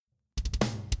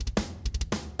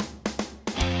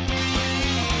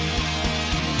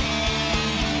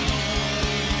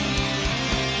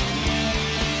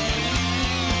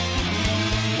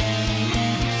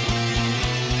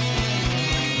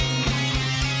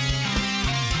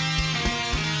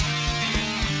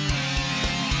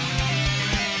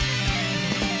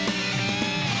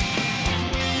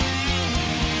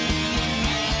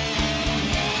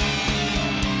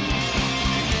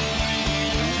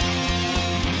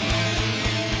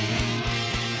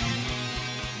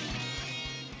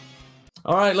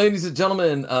All right, ladies and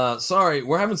gentlemen, sorry,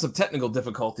 we're having some technical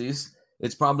difficulties.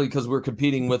 It's probably because we're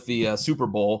competing with the Super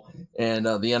Bowl, and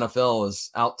the NFL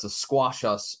is out to squash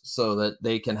us so that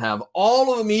they can have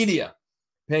all of the media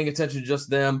paying attention to just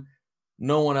them.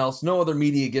 No one else, no other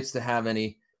media gets to have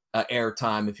any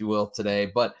airtime, if you will,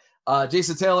 today. But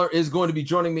Jason Taylor is going to be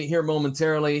joining me here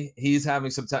momentarily. He's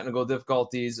having some technical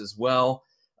difficulties as well.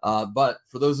 But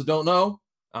for those who don't know,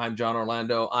 I'm John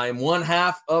Orlando. I am one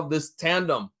half of this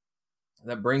tandem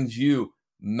that brings you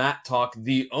Mattalk,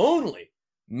 the only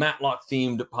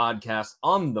Matlock-themed podcast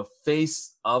on the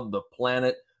face of the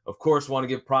planet. Of course, want to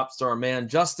give props to our man,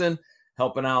 Justin,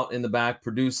 helping out in the back,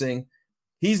 producing.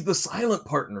 He's the silent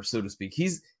partner, so to speak.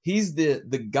 He's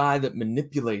the guy that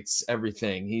manipulates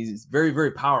everything. He's very, very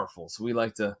powerful. So we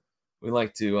like to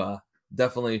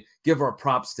definitely give our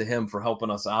props to him for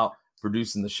helping us out,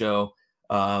 producing the show.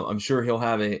 I'm sure he'll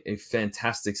have a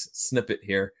fantastic snippet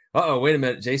here. Wait a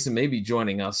minute. Jason may be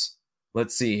joining us.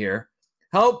 Let's see here.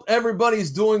 Hope everybody's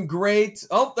doing great.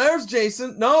 Oh, there's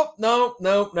Jason. Nope.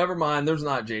 Never mind. There's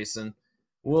not Jason.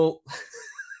 Well,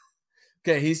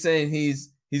 okay. He's saying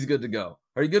he's good to go.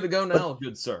 Are you good to go now?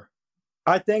 Good, sir.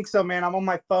 I think so, man. I'm on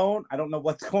my phone. I don't know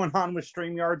what's going on with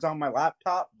StreamYards on my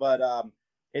laptop, but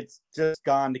it's just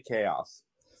gone to chaos.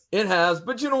 It has,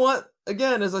 but you know what?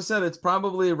 Again, as I said, it's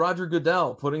probably Roger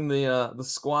Goodell putting the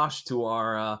squash to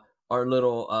our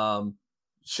little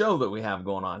show that we have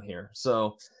going on here.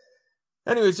 So,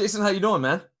 anyways, Jason, how you doing,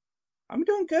 man? I'm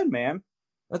doing good, man.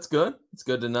 That's good. It's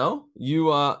good to know.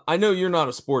 You, I know you're not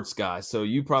a sports guy, so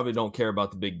you probably don't care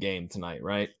about the big game tonight,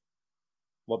 right?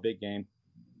 What big game?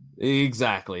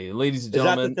 Exactly, ladies and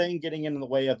gentlemen. Is that the thing getting in the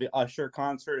way of the Usher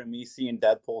concert and me seeing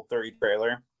Deadpool 3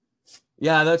 trailer?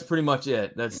 Yeah, that's pretty much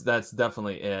it. That's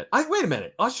definitely it. Wait a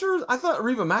minute. Usher, I thought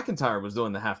Reba McEntire was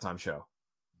doing the halftime show.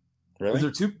 Really? Is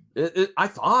there two? I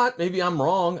thought, maybe I'm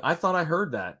wrong. I thought I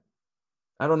heard that.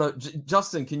 I don't know.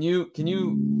 Justin, can you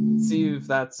see if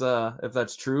that's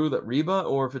true, that Reba,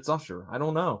 or if it's Usher? I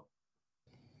don't know.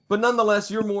 But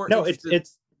nonetheless, you're more interested.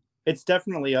 It's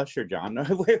definitely Usher, John.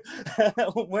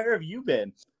 Where have you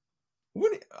been?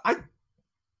 Reba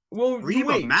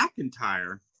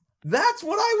McEntire. That's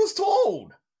what I was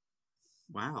told.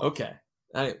 Wow. Okay.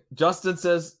 Justin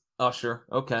says Usher.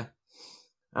 Okay.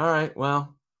 All right.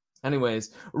 Well, anyways,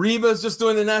 Reba's just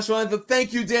doing the national anthem.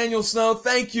 Thank you, Daniel Snow.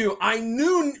 Thank you. I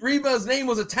knew Reba's name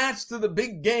was attached to the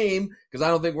big game because I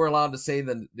don't think we're allowed to say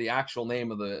the actual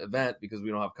name of the event because we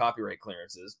don't have copyright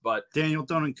clearances. But Daniel,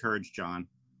 don't encourage John.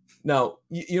 No,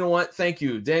 you know what? Thank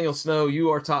you, Daniel Snow. You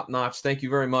are top notch. Thank you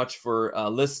very much for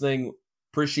listening.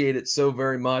 Appreciate it so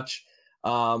very much.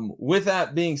 With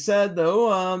that being said,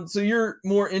 though, so you're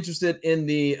more interested in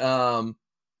the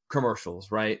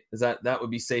commercials, right? That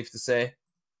would be safe to say?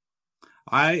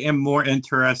 I am more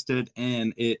interested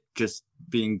in it just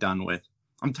being done with.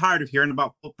 I'm tired of hearing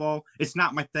about football. It's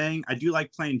not my thing. I do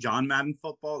like playing John Madden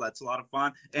football. That's a lot of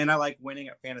fun. And I like winning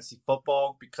at fantasy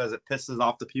football because it pisses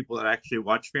off the people that actually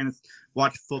watch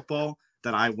football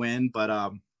that I win.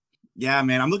 But yeah,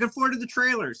 man, I'm looking forward to the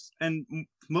trailers, and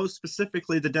most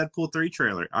specifically the Deadpool 3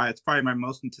 trailer. It's probably my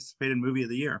most anticipated movie of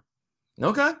the year.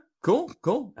 Okay,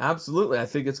 cool. Absolutely. I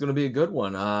think it's going to be a good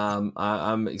one.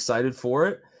 I'm excited for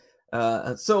it.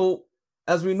 So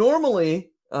as we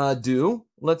normally do,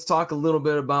 let's talk a little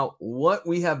bit about what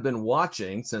we have been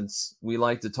watching, since we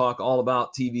like to talk all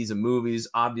about TVs and movies.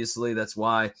 Obviously, that's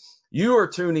why you are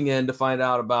tuning in to find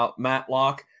out about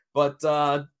Matlock. But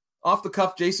off the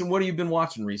cuff, Jason, what have you been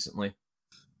watching recently?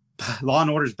 Law and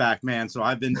Order's back, man. So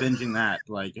I've been binging that.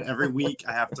 Like every week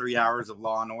I have 3 hours of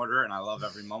Law and Order, and I love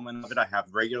every moment of it. I have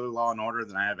regular Law and Order,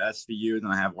 then I have SVU,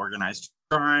 then I have Organized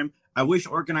Crime. I wish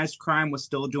Organized Crime was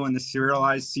still doing the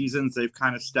serialized seasons. They've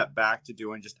kind of stepped back to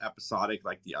doing just episodic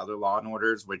like the other Law and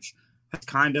Orders, which has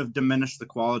kind of diminished the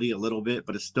quality a little bit,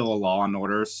 but it's still a Law and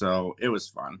Order, so it was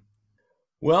fun.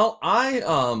 Well,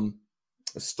 I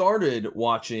started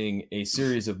watching a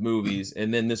series of movies,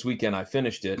 and then this weekend I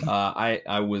finished it.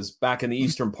 I was back in the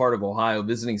eastern part of Ohio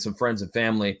visiting some friends and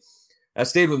family. I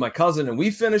stayed with my cousin, and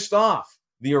we finished off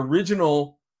the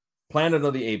original Planet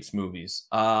of the Apes movies.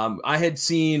 I had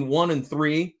seen 1 and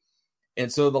 3, and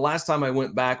so the last time I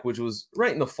went back, which was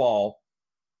right in the fall,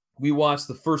 we watched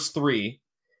the first 3,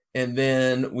 and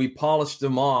then we polished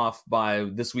them off by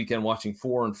this weekend watching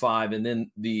 4 and 5, and then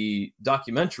the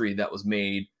documentary that was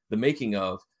made, the making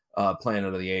of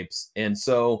Planet of the Apes. And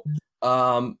so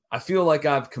I feel like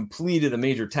I've completed a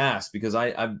major task because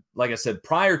I've, like I said,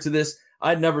 prior to this,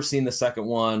 I'd never seen the second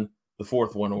one, the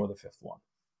fourth one, or the fifth one.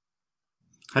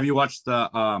 Have you watched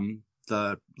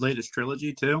the latest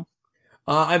trilogy too?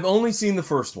 I've only seen the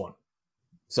first one.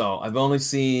 So I've only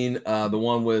seen the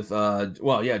one with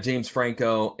James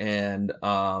Franco and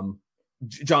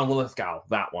John Lithgow.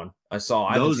 That one I saw.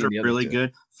 I haven't Those seen are the other really two.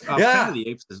 good. Planet of the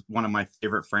Apes is one of my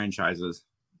favorite franchises.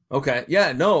 Okay.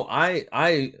 Yeah. No.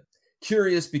 I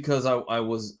curious because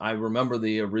I remember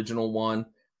the original one.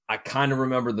 I kind of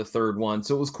remember the third one,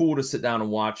 so it was cool to sit down and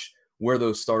watch where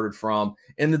those started from.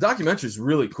 And the documentary is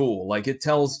really cool. Like it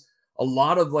tells a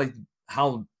lot of like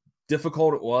how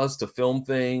difficult it was to film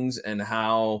things and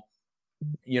how,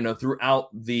 throughout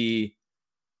the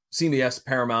CBS,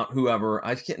 Paramount, whoever,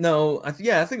 I think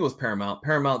it was Paramount.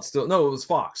 Paramount it was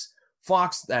Fox.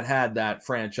 Fox that had that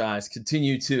franchise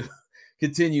continue to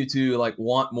like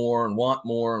want more and want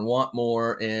more and want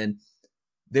more. And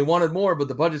they wanted more, but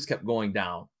the budgets kept going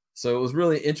down. So it was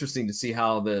really interesting to see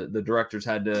how the directors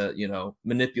had to,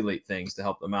 manipulate things to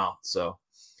help them out. So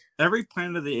every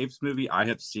Planet of the Apes movie I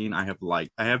have seen, I have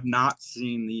liked. I have not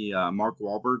seen the Mark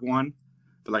Wahlberg one,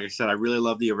 but like I said, I really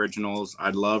love the originals.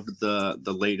 I loved the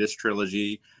latest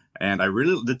trilogy, and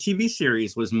the TV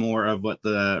series was more of what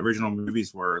the original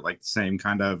movies were, like the same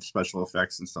kind of special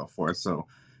effects and so forth. So,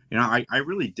 I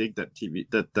really dig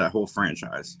that whole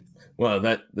franchise. Well,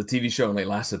 the TV show only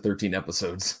lasted 13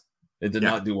 episodes. It did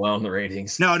not do well in the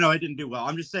ratings. No, it didn't do well.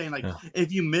 I'm just saying,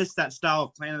 if you miss that style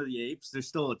of Planet of the Apes, there's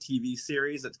still a TV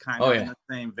series that's kind of in the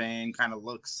same vein, kind of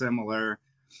looks similar.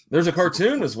 There's a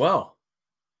cartoon as well.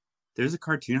 There's a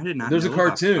cartoon? I did not know. There's a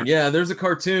cartoon. Yeah, there's a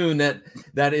cartoon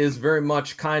that is very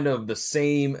much kind of the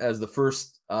same as the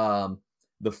first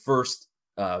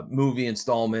movie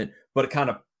installment, but it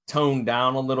kind of toned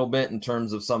down a little bit in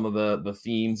terms of some of the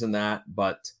themes and that.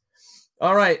 But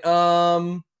all right.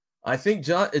 I think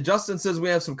Justin says we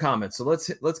have some comments, so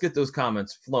let's get those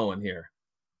comments flowing here.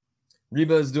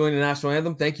 Reba is doing the national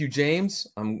anthem. Thank you, James.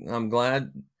 I'm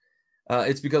glad.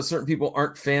 It's because certain people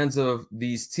aren't fans of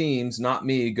these teams, not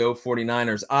me. Go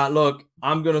 49ers. Look,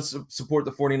 I'm going to support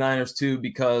the 49ers too,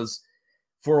 because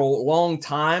for a long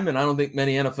time, and I don't think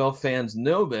many NFL fans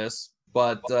know this,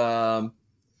 but the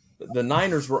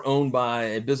Niners were owned by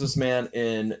a businessman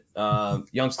in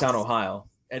Youngstown, Ohio,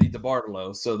 Eddie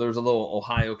DeBartolo. So there's a little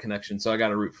Ohio connection. So I got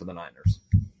to root for the Niners.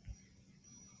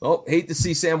 Oh, hate to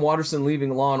see Sam Waterston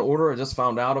leaving Law and Order. I just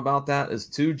found out about that as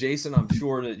too. Jason, I'm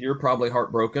sure that you're probably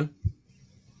heartbroken.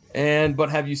 But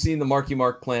have you seen the Marky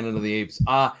Mark Planet of the Apes?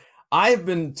 I've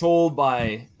been told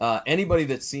by anybody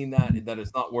that's seen that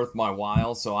it's not worth my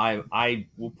while. So I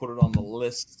will put it on the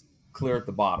list clear at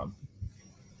the bottom.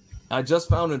 I just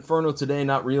found Inferno today,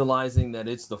 not realizing that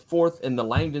it's the fourth in the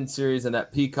Langdon series and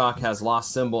that Peacock has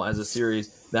Lost Symbol as a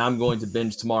series that I'm going to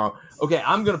binge tomorrow. Okay,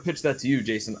 I'm going to pitch that to you,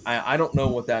 Jason. I don't know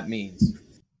what that means.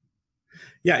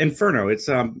 Yeah, Inferno. It's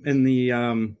in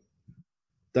the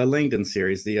Langdon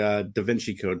series, the Da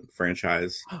Vinci Code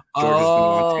franchise. George has been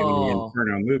watching the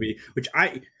Inferno movie, which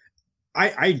I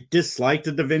disliked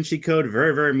the Da Vinci Code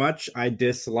very, very much. I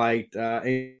disliked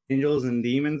Angels and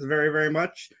Demons very, very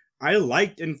much. I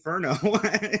liked Inferno.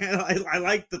 I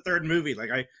liked the third movie.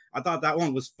 Like I thought that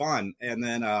one was fun. And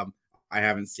then I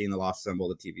haven't seen the Lost Symbol,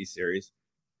 the TV series.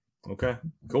 Okay,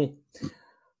 cool.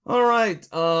 All right.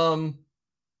 Shall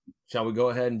we go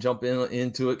ahead and jump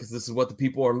into it? Because this is what the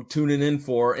people are tuning in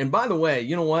for. And by the way,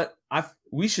 you know what?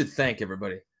 We should thank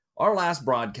everybody. Our last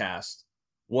broadcast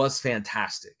was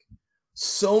fantastic.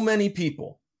 So many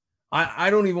people.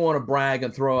 I don't even want to brag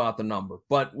and throw out the number,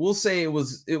 but we'll say it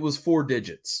was 4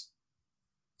 digits.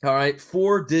 All right,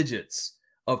 4 digits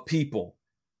of people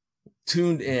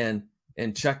tuned in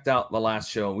and checked out the last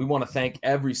show. We want to thank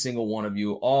every single one of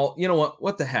you. All, you know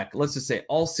what the heck? Let's just say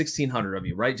all 1,600 of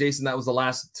you, right, Jason? That was the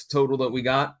last total that we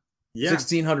got. Yeah.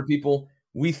 1,600 people.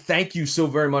 We thank you so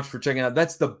very much for checking out.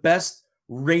 That's the best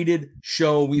rated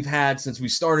show we've had since we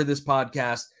started this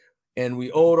podcast, and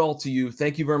we owe it all to you.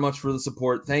 Thank you very much for the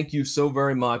support. Thank you so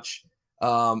very much.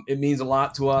 It means a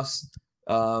lot to us,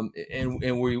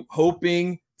 and we're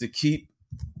hoping to keep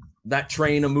that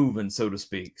train a-moving, so to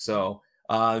speak. So,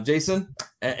 Jason,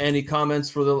 any comments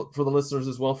for the listeners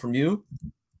as well from you?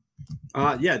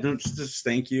 Yeah, no, just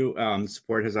thank you.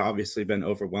 Support has obviously been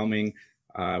overwhelming.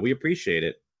 We appreciate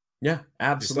it. Yeah,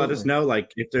 absolutely. Just let us know,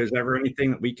 like, if there's ever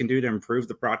anything that we can do to improve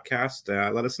the broadcast,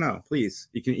 let us know, please.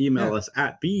 You can email us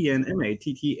at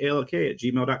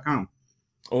bnmattalk@gmail.com.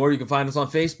 Or you can find us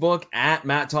on Facebook at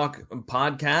Mattalk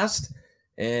Podcast.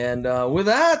 And with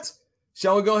that,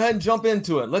 shall we go ahead and jump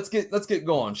into it? Let's get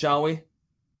going, shall we?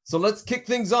 So let's kick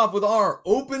things off with our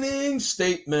opening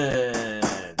statement.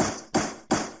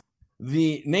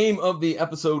 The name of the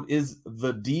episode is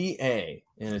The DA,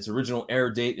 and its original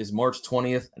air date is March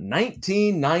 20th,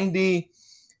 1990.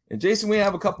 And Jason, we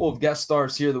have a couple of guest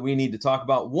stars here that we need to talk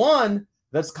about. One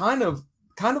that's kind of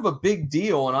kind of a big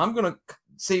deal, and I'm going to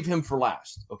save him for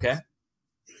last, okay?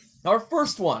 Our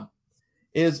first one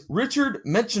is Richard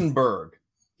Menchenberg.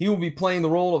 He will be playing the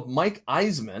role of Mike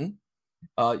Eisman.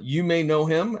 You may know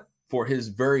him for his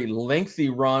very lengthy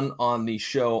run on the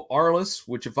show Arliss,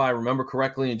 which, if I remember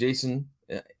correctly, and Jason,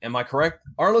 am I correct?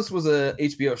 Arliss was a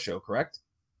HBO show, correct?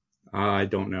 I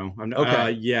don't know.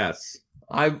 Okay. Yes.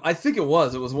 I think it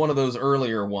was. It was one of those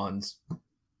earlier ones.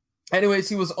 Anyways,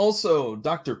 he was also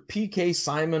Dr. P.K.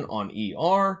 Simon on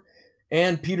ER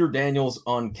and Peter Daniels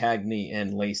on Cagney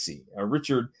and Lacey.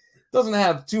 Richard doesn't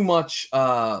have too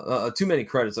many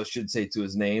credits, I should say, to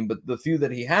his name, but the few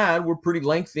that he had were pretty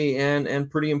lengthy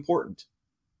and pretty important.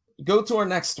 Go to our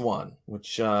next one,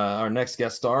 which our next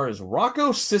guest star is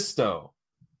Rocco Sisto.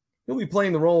 He'll be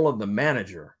playing the role of the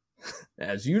manager.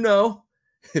 As you know,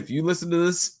 if you listen to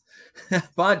this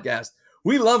podcast,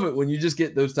 we love it when you just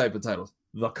get those type of titles.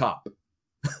 The cop,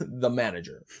 the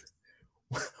manager,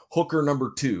 hooker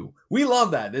number 2. We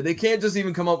love that. They can't just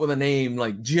even come up with a name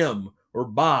like Jim or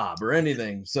Bob or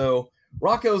anything. So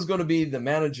Rocco is going to be the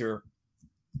manager,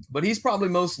 but he's probably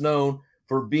most known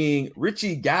for being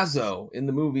Richie Gazzo in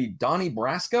the movie Donnie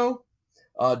Brasco,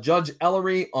 Judge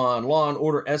Ellery on Law and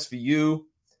Order SVU,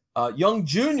 Young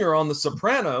Junior on The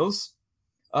Sopranos,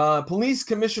 Police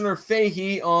Commissioner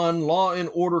Fahey on Law and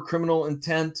Order Criminal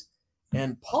Intent,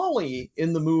 and Paulie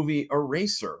in the movie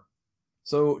Eraser.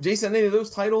 So, Jason, any of those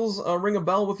titles ring a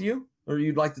bell with you, or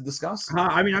you'd like to discuss?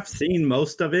 I mean, I've seen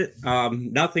most of it.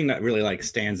 Nothing that really like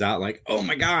stands out. Like, oh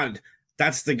my god,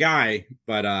 that's the guy.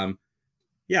 But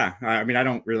yeah, I mean, I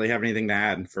don't really have anything to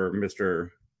add for Mr.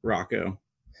 Rocco.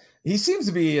 He seems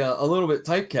to be a little bit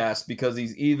typecast because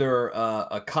he's either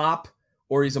a cop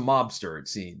or he's a mobster, it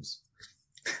seems.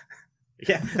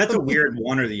 Yeah, that's a weird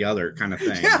one or the other kind of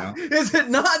thing. Yeah, you know? Is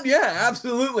it not? Yeah,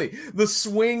 absolutely. The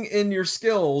swing in your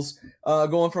skills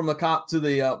going from the cop to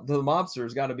the mobster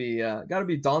has got to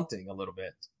be daunting a little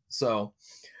bit. So,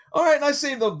 all right, and I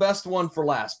saved the best one for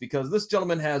last because this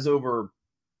gentleman has over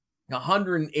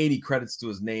 180 credits to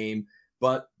his name,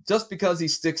 but just because he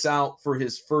sticks out for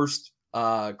his first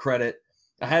credit,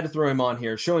 I had to throw him on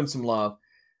here, show him some love.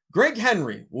 Greg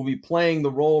Henry will be playing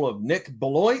the role of Nick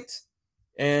Beloit.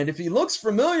 And if he looks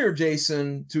familiar,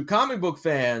 Jason, to comic book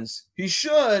fans, he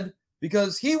should,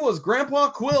 because he was Grandpa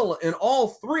Quill in all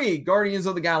 3 Guardians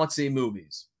of the Galaxy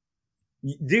movies.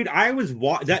 Dude, I was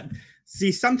that.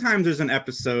 See, sometimes there's an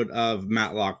episode of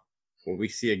Mattalk where we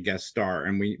see a guest star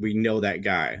and we know that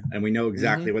guy and we know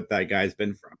exactly what that guy's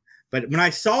been from. But when I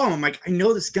saw him, I'm like, I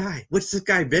know this guy. What's this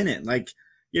guy been in? Like,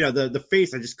 you know, the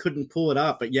face, I just couldn't pull it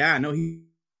up. But yeah, no,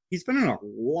 he's been in a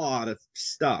lot of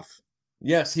stuff.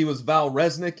 Yes, he was Val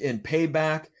Resnick in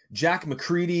Payback, Jack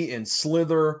McCready in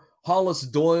Slither, Hollis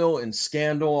Doyle in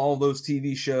Scandal, all those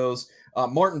TV shows.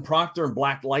 Martin Proctor in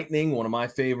Black Lightning, one of my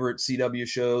favorite CW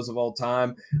shows of all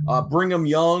time. Brigham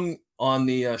Young on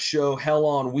the show Hell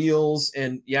on Wheels.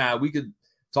 And yeah, we could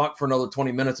talk for another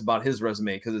 20 minutes about his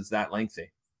resume because it's that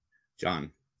lengthy.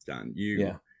 John,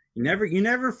 you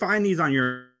never find these on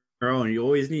your own. You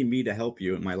always need me to help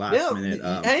you at my last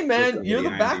minute. Hey man, you're the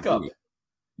backup.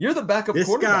 You're the backup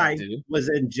quarterback, dude. This guy was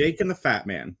in Jake and the Fat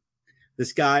Man.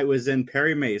 This guy was in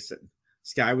Perry Mason.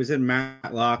 This guy was in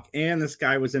Matlock, and this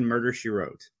guy was in Murder, She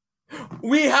Wrote.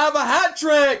 We have a hat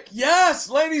trick! Yes,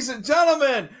 ladies and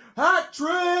gentlemen, hat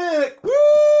trick!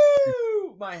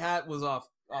 Woo! My hat was off.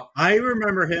 I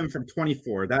remember him from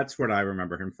 24. That's what I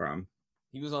remember him from.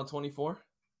 He was on 24?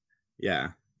 Yeah,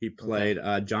 he played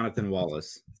Jonathan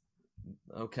Wallace.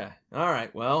 Okay. All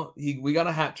right. Well, we got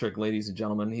a hat trick, ladies and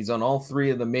gentlemen. He's on all 3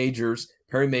 of the majors,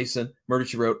 Perry Mason, Murder,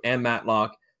 She Wrote, and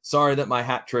Matlock. Sorry that my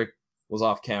hat trick was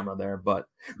off camera there. But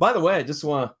by the way, I just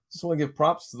want to give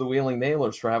props to the Wheeling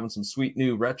Nailers for having some sweet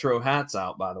new retro hats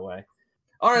out, by the way.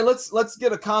 All right, let's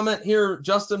get a comment here,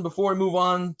 Justin, before we move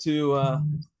on to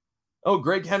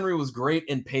Greg Henry was great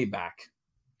in Payback.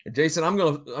 Jason, I'm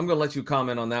gonna let you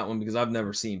comment on that one because I've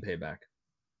never seen Payback.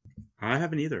 I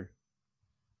haven't either.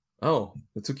 Oh,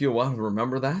 it took you a while to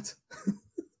remember that?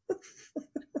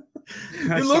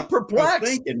 You look perplexed. I was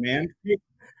thinking, man.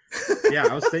 Yeah,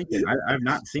 I was thinking. I've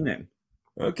not seen it.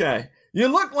 Okay. You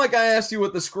look like I asked you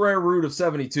what the square root of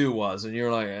 72 was, and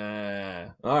you're like,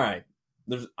 all right.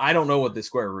 I don't know what the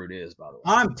square root is, by the way.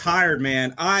 I'm tired,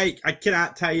 man. I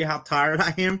cannot tell you how tired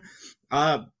I am.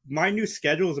 My new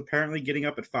schedule is apparently getting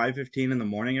up at 5:15 in the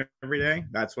morning every day.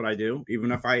 That's what I do.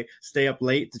 Even if I stay up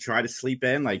late to try to sleep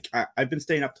in, like I've been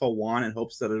staying up till 1 in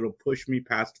hopes that it'll push me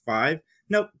past 5.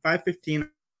 Nope, 5:15,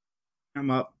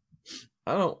 I'm up.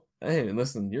 Hey,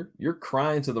 listen, you're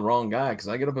crying to the wrong guy because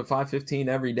I get up at 5:15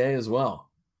 every day as well.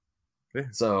 Yeah.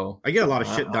 So I get a lot of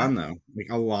shit done though, like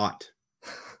a lot.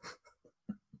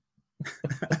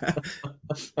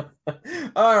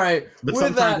 All right. But With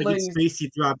sometimes that, I get ladies,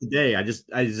 spacey throughout the day.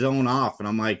 I zone off and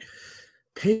I'm like,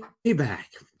 payback.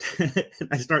 And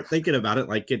I start thinking about it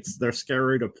like it's their scare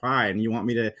root of pie, and you want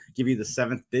me to give you the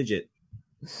 7th digit.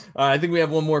 I think we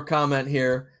have one more comment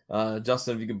here.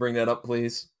 Justin, if you could bring that up,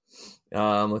 please.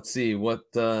 Let's see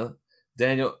what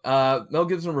Daniel Mel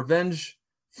Gibson revenge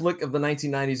flick of the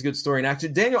 1990s, good story and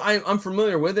action. Daniel, I'm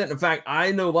familiar with it. In fact,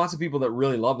 I know lots of people that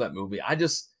really love that movie. I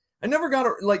never got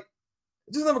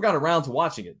around to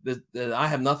watching it. I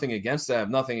have nothing against it. I have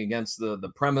nothing against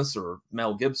the premise or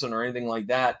Mel Gibson or anything like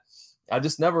that. I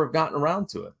just never have gotten around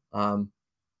to it.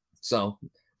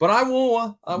 But I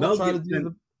will try Gibson, to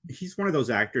do he's one of those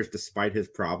actors, despite his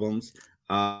problems.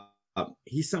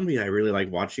 He's somebody I really like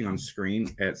watching on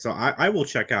screen. So I will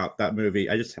check out that movie.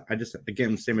 I just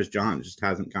again, same as John, it just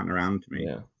hasn't gotten around to me.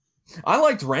 Yeah. I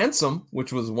liked Ransom,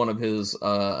 which was one of his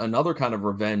another kind of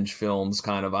revenge films.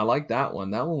 I like that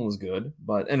one. That one was good.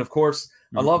 And of course,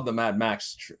 I love the Mad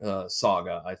Max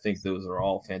saga. I think those are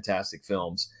all fantastic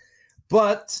films.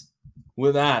 But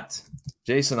with that,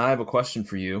 Jason, I have a question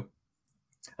for you.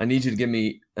 I need you to give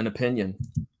me an opinion.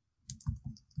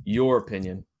 Your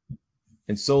opinion.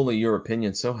 And solely your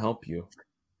opinion, so help you.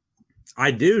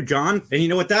 I do, John. And you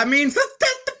know what that means? Let's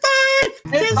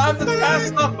testify! It's time to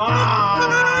testify!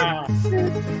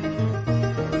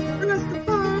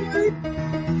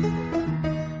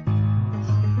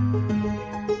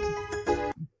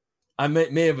 I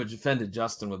may have offended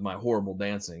Justin with my horrible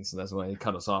dancing, so that's why he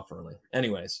cut us off early.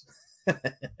 Anyways.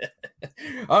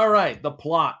 All right, the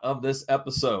plot of this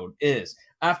episode is,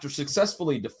 after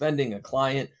successfully defending a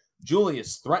client, Julie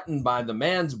is threatened by the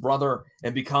man's brother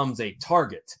and becomes a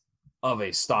target of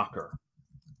a stalker.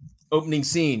 Opening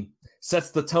scene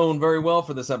sets the tone very well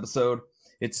for this episode.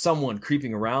 It's someone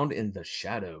creeping around in the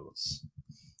shadows.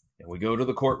 And we go to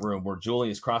the courtroom where Julie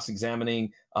is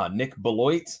cross-examining Nick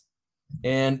Beloit.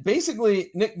 And basically,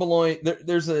 Nick Beloit,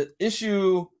 there's an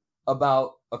issue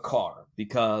about a car,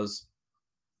 because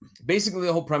basically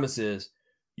the whole premise is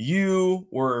you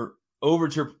were over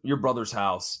at your brother's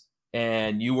house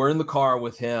and you were in the car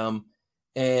with him,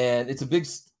 and it's a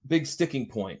big sticking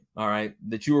point, all right,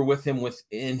 that you were with him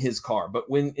within his car. But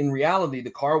when in reality,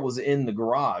 the car was in the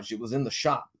garage, it was in the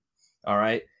shop, all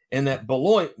right, and that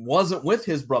Beloit wasn't with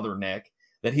his brother Nick,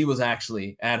 that he was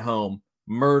actually at home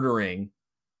murdering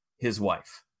his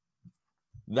wife.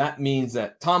 That means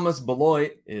that Thomas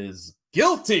Beloit is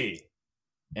guilty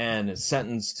and is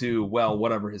sentenced to, well,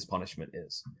 whatever his punishment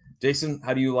is. Jason,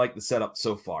 how do you like the setup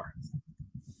so far?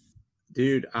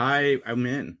 Dude, I'm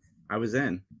in. I was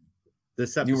in.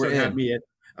 This episode had me at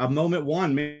a moment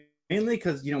one, mainly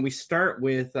because we start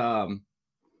with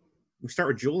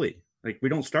Julie. Like, we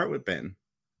don't start with Ben.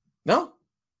 No.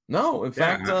 In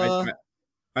fact,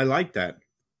 I like that.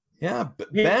 Yeah,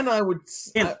 Ben,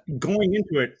 going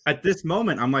into it at this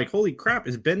moment, I'm like, holy crap,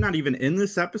 is Ben not even in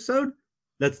this episode?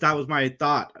 That was my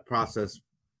thought process.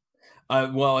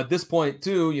 Well, at this point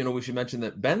too, we should mention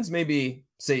that Ben's maybe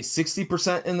say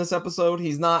 60% in this episode.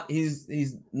 He's not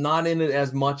in it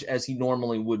as much as he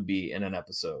normally would be in an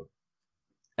episode.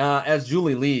 As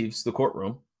Julie leaves the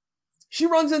courtroom, she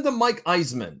runs into Mike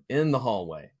Eisman in the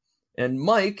hallway. And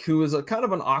Mike, who is a kind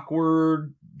of an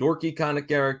awkward, dorky kind of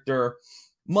character,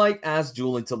 Mike asked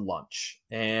Julie to lunch.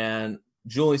 And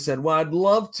Julie said, well, I'd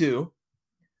love to,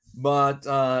 but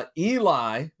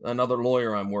Eli, another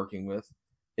lawyer I'm working with,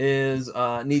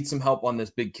 needs some help on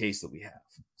this big case that we have.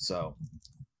 So,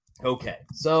 okay.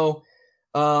 So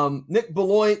Nick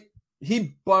Beloit,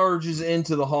 he barges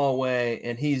into the hallway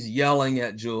and he's yelling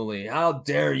at Julie, how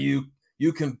dare you?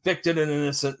 You convicted an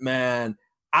innocent man.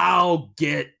 I'll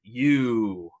get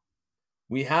you.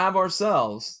 We have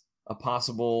ourselves a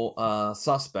possible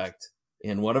suspect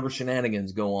in whatever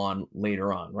shenanigans go on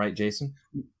later on. Right, Jason?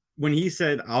 When he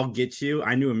said, I'll get you,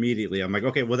 I knew immediately. I'm like,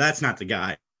 okay, well, that's not the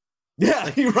guy.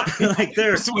 Yeah, you're right. Like,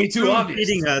 they're way too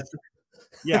obvious. Us.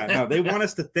 Yeah, no, they want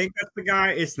us to think that's the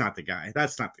guy. It's not the guy.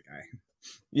 That's not the guy.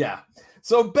 Yeah.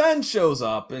 So Ben shows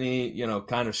up and he,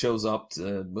 kind of shows up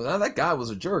to, well, that guy was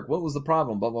a jerk. What was the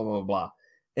problem? Blah, blah, blah, blah.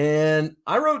 And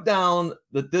I wrote down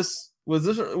that was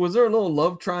there a little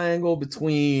love triangle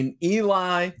between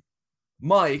Eli,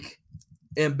 Mike,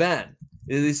 and Ben?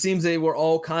 It seems they were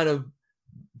all kind of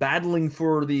battling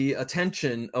for the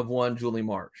attention of one Julie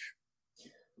March.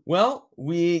 Well,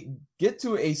 we get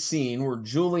to a scene where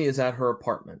Julie is at her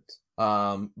apartment.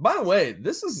 By the way,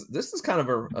 this is kind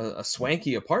of a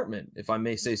swanky apartment, if I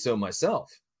may say so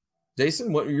myself.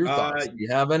 Jason, what are your thoughts? Do you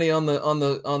have any on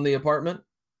the apartment?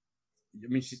 I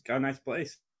mean, she's got a nice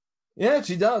place. Yeah,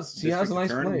 she does. She has a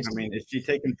nice place. I mean, is she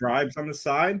taking bribes on the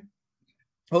side?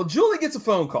 Well, Julie gets a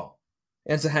phone call.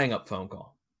 And it's a hang-up phone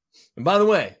call. And by the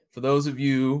way, for those of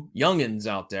you youngins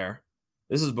out there,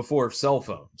 this is before cell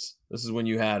phones. This is when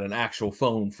you had an actual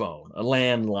phone, a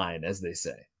landline, as they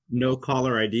say. No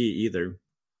caller ID either.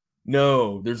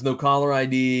 No, there's no caller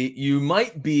ID. You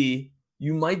might be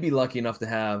lucky enough to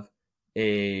have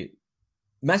a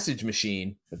message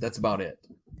machine, but that's about it.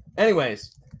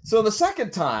 Anyways, so the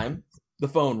second time the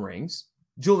phone rings,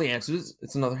 Julie answers.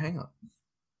 It's another hang-up.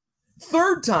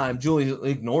 Third time, Julie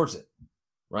ignores it,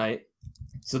 right?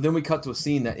 So then we cut to a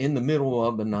scene that in the middle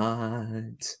of the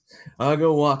night, I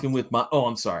go walking with my... Oh,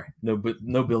 I'm sorry. No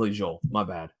Billy Joel. My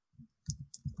bad.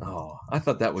 Oh, I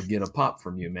thought that would get a pop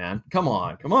from you, man. Come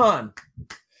on.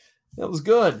 That was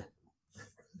good.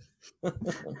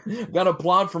 Got to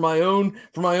applaud for my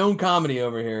own comedy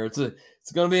over here. It's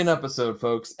going to be an episode,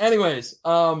 folks. Anyways,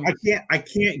 I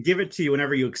can't give it to you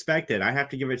whenever you expect it. I have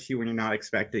to give it to you when you're not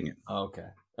expecting it.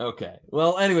 Okay.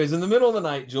 Well, anyways, in the middle of the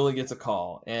night, Julie gets a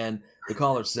call, and the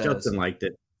caller says, Justin liked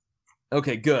it.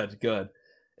 Okay, good.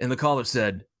 And the caller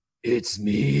said, "It's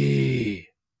me."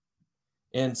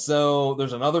 And so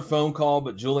there's another phone call,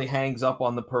 but Julie hangs up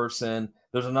on the person.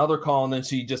 There's another call, and then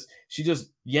she just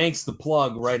yanks the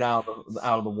plug right out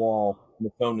of the wall, and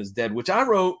the phone is dead. Which I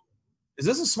wrote, is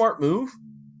this a smart move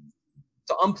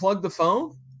to unplug the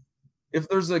phone? If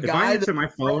there's a guy I answer my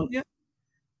phone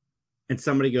and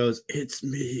somebody goes, "It's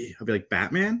me," I'll be like,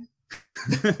 "Batman."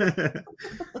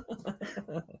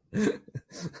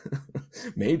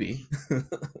 Maybe.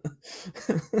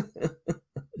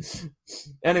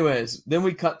 Anyways, then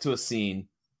we cut to a scene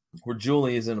where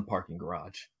Julie is in a parking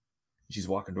garage. She's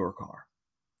walking to her car,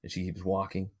 and she keeps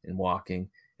walking, and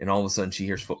all of a sudden she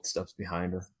hears footsteps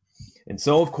behind her. And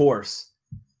so, of course,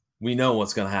 we know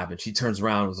what's going to happen. She turns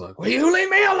around and is like, "Will you leave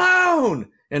me alone?"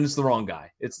 And it's the wrong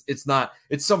guy. It's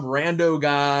some rando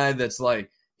guy that's like,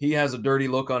 he has a dirty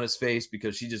look on his face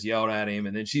because she just yelled at him,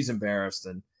 and then she's embarrassed,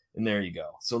 and there you go.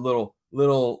 So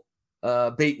little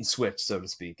bait and switch, so to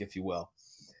speak, if you will.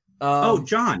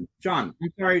 John, I'm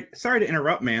sorry to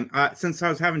interrupt, man. Since I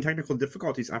was having technical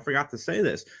difficulties, I forgot to say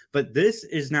this, but this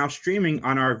is now streaming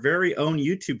on our very own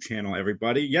YouTube channel,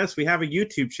 everybody. Yes, we have a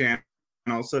YouTube channel.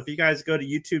 So if you guys go to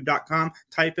youtube.com,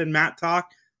 type in Mattalk,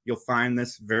 you'll find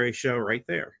this very show right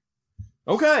there.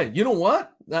 Okay, you know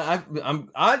what?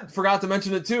 I forgot to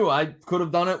mention it too. I could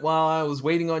have done it while I was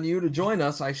waiting on you to join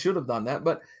us. I should have done that,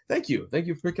 but thank you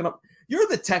for picking up. You're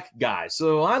the tech guy,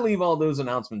 so I leave all those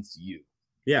announcements to you.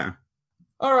 Yeah.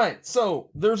 All right,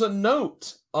 so there's a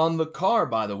note on the car,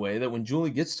 by the way, that when Julie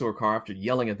gets to her car after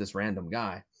yelling at this random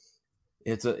guy,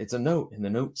 it's a note, and the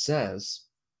note says,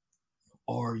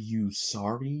 "Are you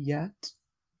sorry yet?"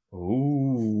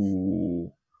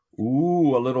 Ooh,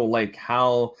 a little like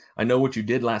How I Know What You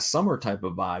Did Last Summer type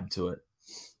of vibe to it.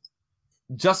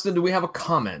 Justin, do we have a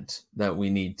comment that we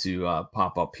need to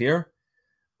pop up here?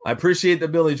 I appreciate the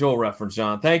Billy Joel reference,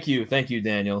 John. Thank you,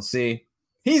 Daniel. See,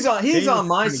 he's on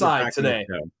my side today.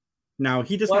 No,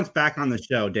 he just wants back on the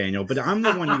show, Daniel. But I'm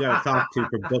the one you got to talk to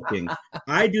for booking.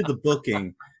 I do the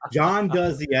booking. John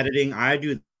does the editing. I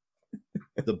do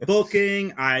the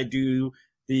booking. I do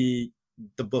the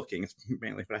booking. It's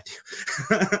mainly what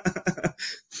I do.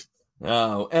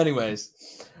 Oh,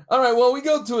 anyways. All right, well, we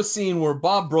go to a scene where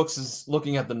Bob Brooks is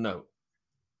looking at the note.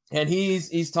 And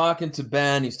he's talking to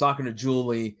Ben, he's talking to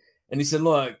Julie, and he said,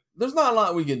 "Look, there's not a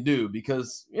lot we can do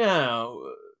because,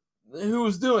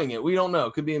 who's doing it? We don't know.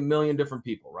 It could be a million different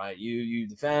people, right? You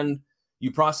defend,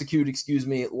 you prosecute,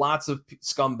 lots of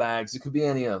scumbags. It could be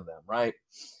any of them, right?"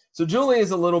 So Julie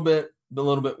is a little bit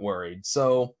worried.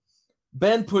 So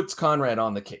Ben puts Conrad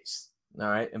on the case, all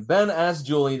right? And Ben asks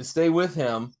Julie to stay with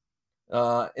him,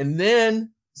 and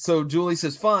then so Julie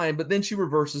says fine, but then she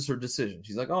reverses her decision.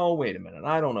 She's like, "Oh, wait a minute,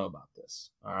 I don't know about this."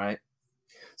 All right.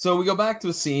 So we go back to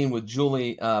a scene with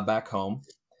Julie back home,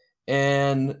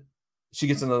 and she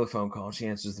gets another phone call. She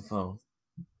answers the phone.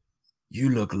 "You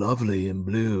look lovely in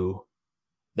blue."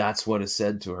 That's what is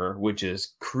said to her, which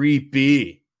is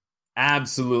creepy.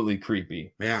 Absolutely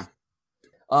creepy. Yeah.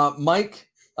 Mike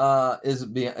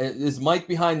is Mike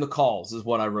behind the calls is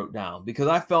what I wrote down, because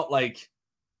I felt like,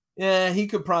 he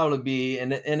could probably be.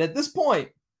 And at this point,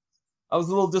 I was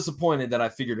a little disappointed that I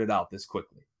figured it out this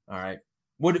quickly. All right.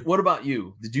 What about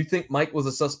you? Did you think Mike was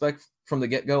a suspect from the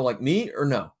get-go like me, or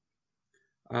no?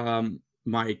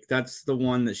 Mike, that's the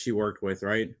one that she worked with,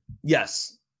 right?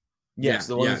 Yes.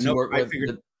 The one that she worked with. I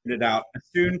figured it out. As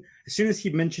soon as he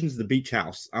mentions the beach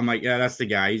house, I'm like, yeah, that's the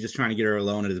guy. He's just trying to get her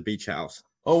alone at his beach house.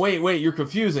 Oh, wait, you're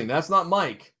confusing. That's not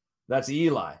Mike. That's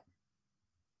Eli.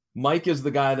 Mike is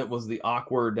the guy that was the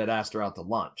awkward that asked her out to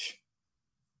lunch.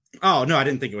 Oh, no, I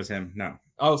didn't think it was him. No.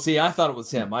 Oh, see, I thought it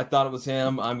was him. I'm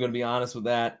going to be honest with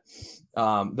that.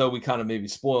 Though we kind of maybe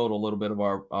spoiled a little bit of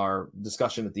our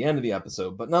discussion at the end of the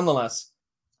episode, but nonetheless.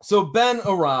 So Ben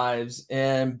arrives,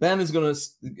 and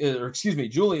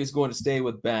Julie is going to stay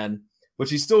with Ben, but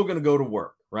she's still going to go to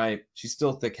work, right? She's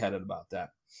still thick-headed about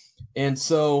that. And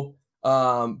so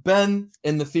Ben,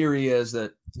 and the theory is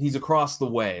that he's across the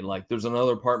way, like there's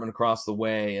another apartment across the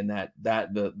way, and that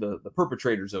the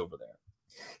perpetrator's over there.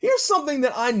 Here's something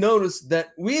that I noticed,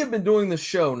 that we have been doing this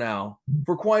show now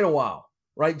for quite a while,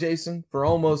 right, Jason? For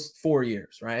almost 4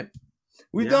 years, right?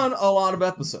 We've done a lot of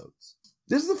episodes.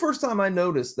 This is the first time I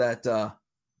noticed that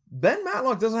Ben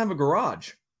Mattalk doesn't have a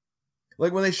garage.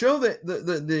 Like when they show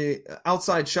the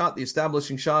outside shot, the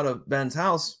establishing shot of Ben's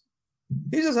house,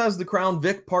 he just has the Crown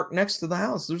Vic parked next to the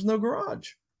house. There's no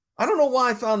garage. I don't know why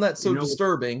I found that so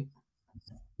disturbing.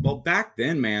 Well, back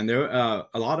then, man, there a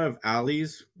lot of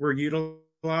alleys were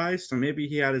utilized, so maybe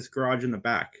he had his garage in the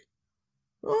back.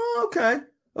 Oh, okay,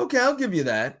 I'll give you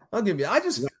that.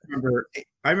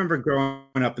 I remember growing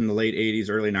up in the late 80s,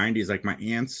 early 90s, like my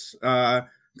aunt's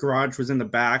garage was in the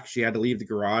back. She had to leave the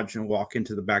garage and walk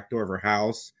into the back door of her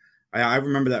house. I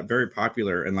remember that very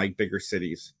popular in like bigger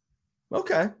cities.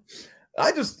 Okay.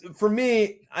 For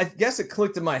me, I guess it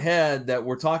clicked in my head that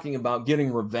we're talking about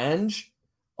getting revenge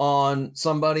on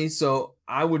somebody. So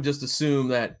I would just assume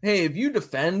that, hey, if you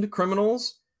defend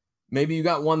criminals, maybe you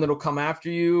got one that'll come after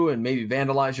you and maybe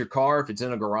vandalize your car. If it's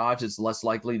in a garage, it's less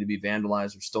likely to be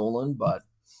vandalized or stolen. But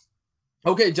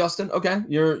okay, Justin. Okay,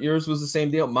 yours was the same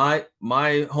deal.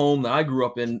 My home that I grew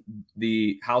up in,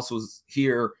 the house was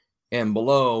here, and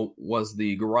below was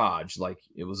the garage. Like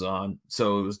it was on,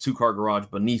 so it was a 2-car garage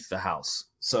beneath the house.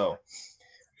 So,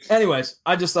 anyways,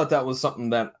 I just thought that was something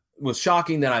that was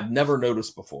shocking that I've never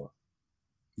noticed before.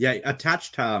 Yeah,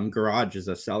 attached garage is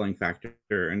a selling factor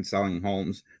in selling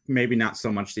homes. Maybe not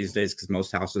so much these days because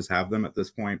most houses have them at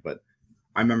this point, but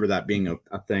I remember that being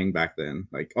a thing back then.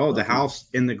 Like, the house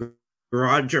and the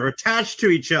garage are attached to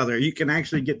each other. You can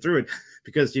actually get through it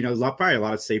because, probably a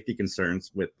lot of safety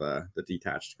concerns with the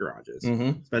detached garages,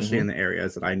 especially in the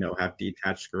areas that I know have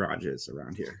detached garages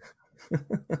around here.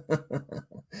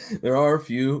 There are a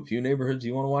few neighborhoods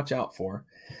you want to watch out for.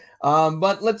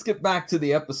 But let's get back to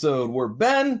the episode where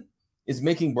Ben is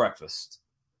making breakfast.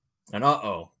 And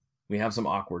we have some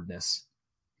awkwardness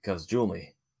because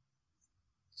Julie,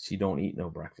 she don't eat no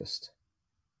breakfast.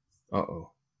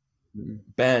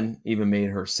 Ben even made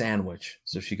her sandwich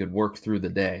so she could work through the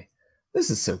day.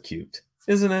 This is so cute,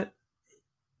 isn't it?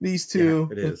 These two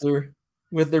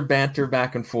with their banter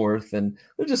back and forth, and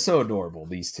they're just so adorable,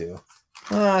 these two.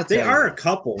 They are a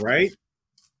couple, right?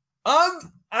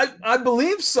 I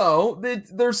believe so.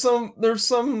 There's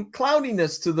some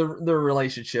cloudiness to their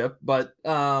relationship, but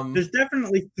there's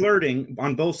definitely flirting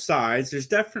on both sides. There's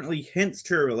definitely hints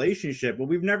to a relationship, but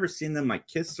we've never seen them like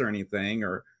kiss or anything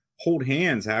or hold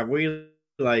hands, have we?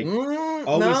 Like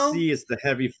all we see is the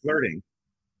heavy flirting.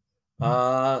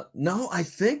 No, I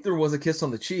think there was a kiss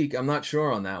on the cheek. I'm not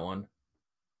sure on that one.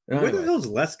 Where the hell's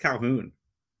Les Calhoun?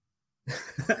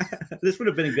 This would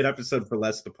have been a good episode for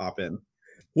Les to pop in.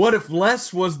 What if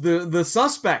Les was the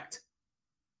suspect?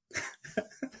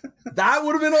 That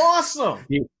would have been awesome.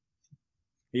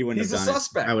 He wouldn't He's have a done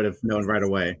suspect. I would have known right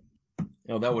away.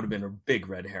 Oh, that would have been a big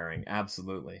red herring.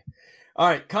 Absolutely. All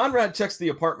right. Conrad checks the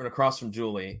apartment across from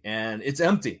Julie, and it's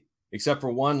empty except for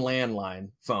one landline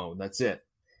phone. That's it.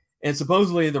 And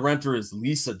supposedly the renter is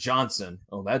Lisa Johnson.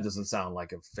 Oh, that doesn't sound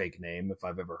like a fake name if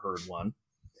I've ever heard one.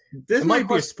 This might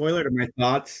be a spoiler to my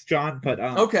thoughts, John, but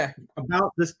okay.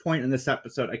 About this point in this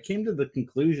episode, I came to the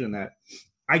conclusion that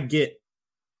I get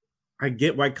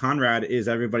why Conrad is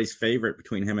everybody's favorite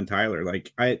between him and Tyler.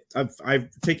 Like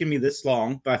I've taken me this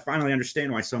long, but I finally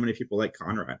understand why so many people like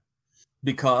Conrad.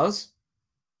 Because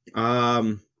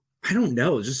I don't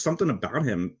know, just something about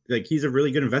him. Like he's a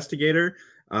really good investigator.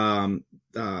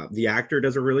 The actor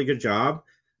does a really good job.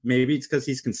 Maybe it's because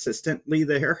he's consistently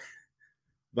there.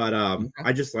 But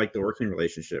I just like the working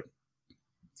relationship.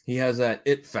 He has that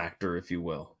it factor, if you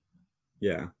will.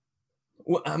 Yeah.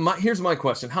 Well, here's my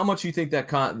question: how much do you think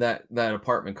that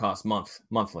apartment costs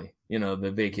monthly?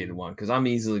 The vacated one, because I'm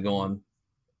easily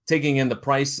taking in the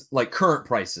price, like current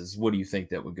prices. What do you think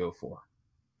that would go for?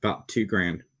 About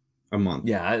 $2,000 a month.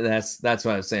 Yeah, that's what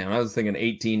I was saying. I was thinking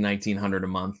 $1,900 a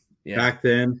month. Yeah. Back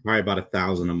then, probably about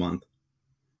 $1,000 a month.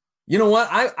 You know what?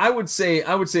 I would say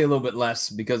a little bit less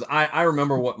because I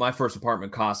remember what my first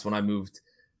apartment cost when I moved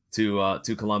to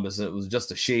Columbus. It was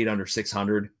just a shade under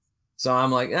 $600. So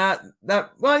I'm like,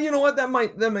 well, you know what? That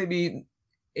might be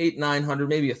 $800-900,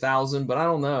 maybe $1,000, but I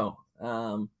don't know.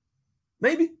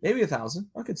 Maybe $1,000.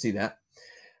 I could see that.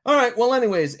 All right. Well,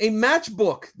 anyways, a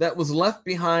matchbook that was left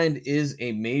behind is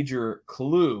a major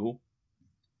clue.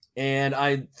 And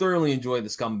I thoroughly enjoyed the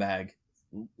scumbag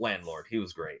landlord. He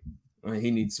was great. I mean,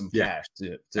 he needs some cash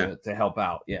to help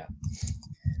out. Yeah.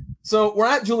 So we're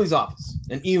at Julie's office,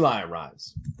 and Eli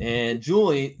arrives. And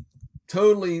Julie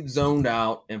totally zoned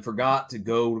out and forgot to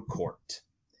go to court.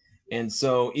 And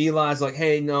so Eli's like,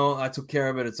 hey, no, I took care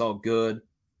of it. It's all good.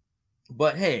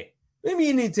 But hey, maybe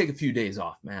you need to take a few days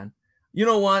off, man. You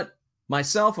know what?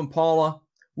 Myself and Paula,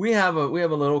 we have a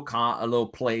little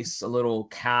place, a little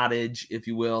cottage, if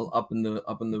you will, up in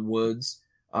the woods.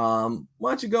 Why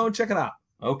don't you go and check it out?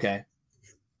 Okay.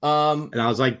 And I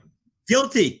was like,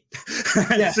 guilty.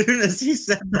 As soon as he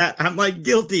said that, I'm like,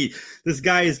 guilty. This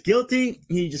guy is guilty.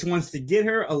 He just wants to get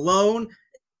her alone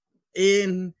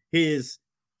in his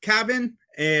cabin.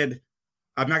 And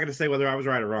I'm not going to say whether I was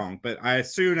right or wrong, but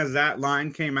as soon as that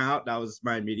line came out, that was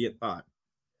my immediate thought.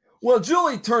 Well,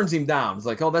 Julie turns him down. It's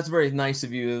like, oh, that's very nice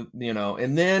of you,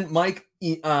 And then Mike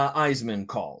Eisman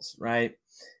calls, right?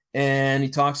 And he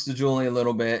talks to Julie a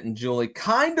little bit, and Julie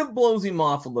kind of blows him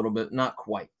off a little bit. Not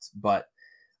quite, but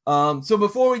so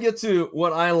before we get to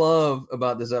what I love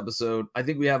about this episode, I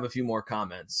think we have a few more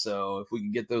comments. So if we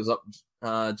can get those up,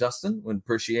 Justin, would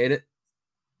appreciate it.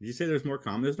 Did you say there's more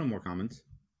comments? There's no more comments.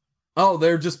 Oh,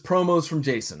 they're just promos from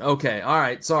Jason. Okay, all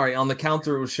right. Sorry, on the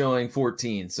counter it was showing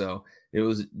 14, so it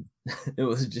was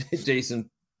Jason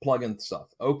plugging stuff.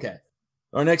 Okay.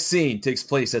 Our next scene takes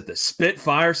place at the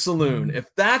Spitfire Saloon. If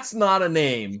that's not a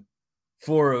name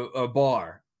for a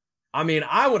bar, I mean,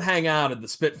 I would hang out at the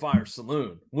Spitfire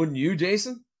Saloon. Wouldn't you,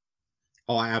 Jason?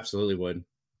 Oh, I absolutely would.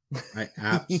 I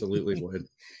absolutely would.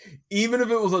 Even if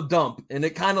it was a dump, and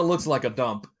it kind of looks like a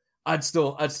dump, I'd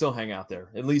still hang out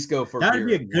there. At least go for that'd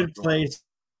be a good place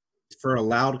for a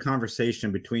loud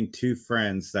conversation between two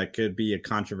friends. That could be a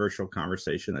controversial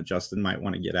conversation that Justin might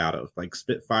want to get out of, like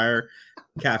Spitfire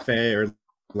Cafe or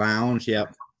Lounge.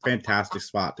 Yep, fantastic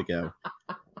spot to go.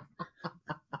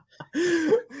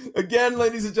 Again,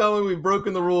 ladies and gentlemen, we've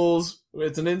broken the rules.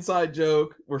 It's an inside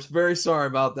joke. We're very sorry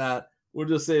about that. We'll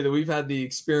just say that we've had the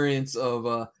experience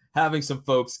of having some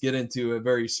folks get into a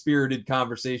very spirited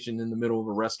conversation in the middle of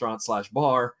a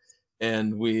restaurant/bar,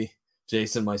 and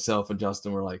Jason, myself, and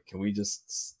Justin were like, can we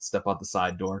just step out the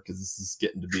side door? Because this is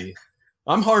getting to be...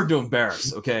 I'm hard to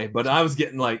embarrass, okay? But I was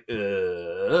getting like,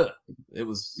 it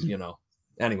was,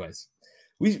 Anyways,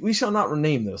 we shall not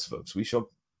rename those folks. We shall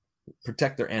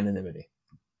protect their anonymity.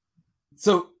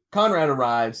 So Conrad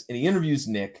arrives, and he interviews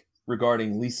Nick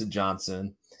regarding Lisa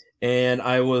Johnson. And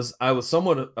I was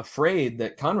somewhat afraid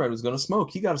that Conrad was going to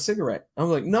smoke. He got a cigarette. I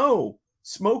was like, no,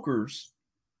 smokers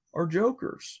are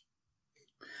jokers.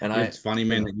 And it's funny,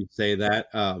 man, that you say that.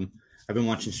 I've been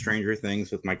watching Stranger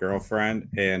Things with my girlfriend,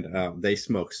 and they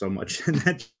smoke so much in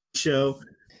that show.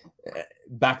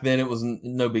 Back then, it was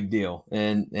no big deal.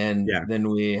 And then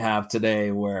we have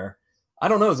today where, I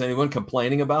don't know, is anyone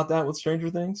complaining about that with Stranger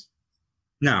Things?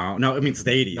 No, I mean, it's the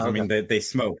 80s. Okay. I mean, they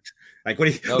smoked. Like, what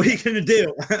are you going to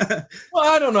do? Well,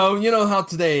 I don't know. You know how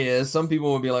today is. Some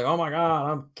people would be like, oh, my God,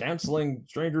 I'm canceling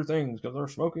Stranger Things because they're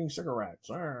smoking cigarettes.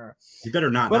 You better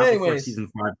not. But not before season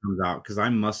 5 comes out, because I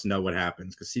must know what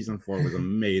happens, because season 4 was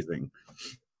amazing.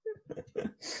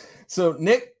 So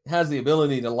Nick has the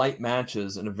ability to light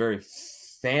matches in a very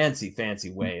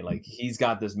fancy way. Like, he's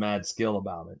got this mad skill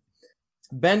about it.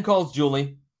 Ben calls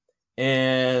Julie,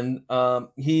 and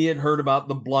he had heard about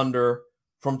the blunder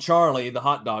from Charlie, the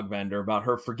hot dog vendor, about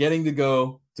her forgetting to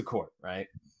go to court, right?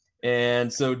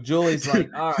 And so Julie's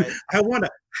like, all right. I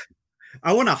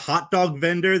want a hot dog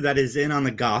vendor that is in on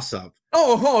the gossip.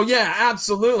 Oh yeah,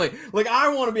 absolutely. Like, I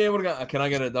want to be able to go, can I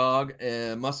get a dog?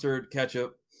 Mustard,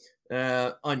 ketchup,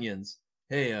 onions.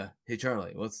 Hey,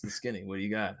 Charlie, what's the skinny? What do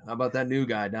you got? How about that new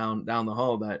guy down the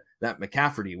hall, that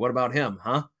McCafferty? What about him,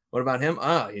 huh? What about him?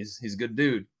 He's a good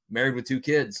dude. Married with 2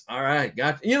 kids. All right,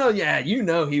 got he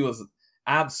was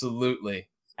absolutely.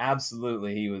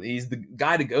 He's the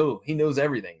guy to go. He knows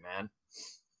everything, man.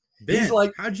 Ben, he's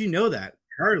like, how'd you know that?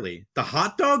 Charlie, the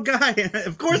hot dog guy?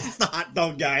 Of course it's the hot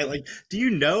dog guy. Like, do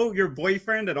you know your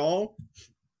boyfriend at all?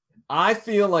 I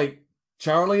feel like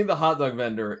Charlie, the hot dog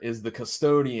vendor, is the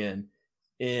custodian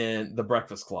in the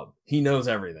Breakfast Club. He knows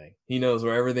everything. He knows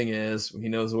where everything is. He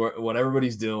knows what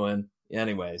everybody's doing.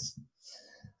 Anyways.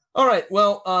 All right.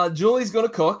 Well, Julie's going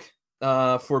to cook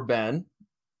for Ben.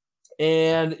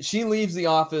 And she leaves the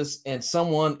office, and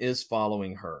someone is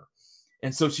following her.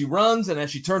 And so she runs, and as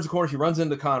she turns the corner, she runs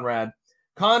into Conrad.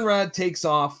 Conrad takes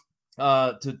off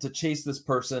to chase this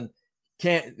person.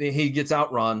 He gets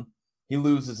outrun. He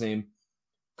loses him.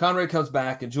 Conrad comes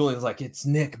back, and Julian's like, it's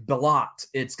Nick Bilott.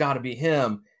 It's got to be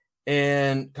him.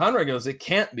 And Conrad goes, it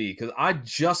can't be, because I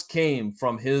just came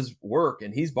from his work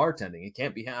and he's bartending. It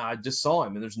can't be. I just saw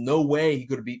him and there's no way he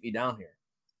could have beat me down here.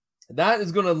 That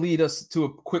is going to lead us to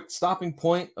a quick stopping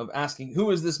point of asking, who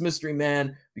is this mystery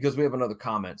man? Because we have another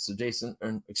comment. So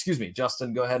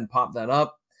Justin, go ahead and pop that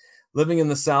up. Living in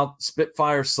the South,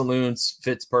 Spitfire Saloons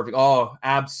fits perfect. Oh,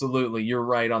 absolutely. You're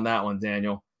right on that one,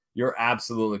 Daniel. You're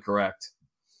absolutely correct.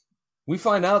 We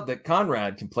find out that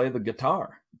Conrad can play the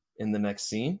guitar in the next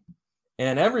scene.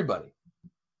 And everybody,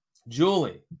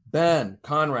 Julie, Ben,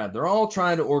 Conrad, they're all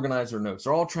trying to organize their notes.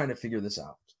 They're all trying to figure this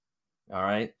out. All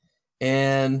right.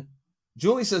 And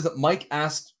Julie says that Mike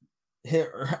asked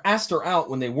her out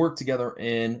when they worked together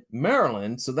in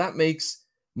Maryland. So that makes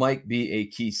Mike be a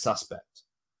key suspect.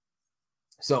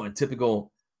 So in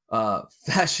typical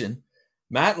fashion,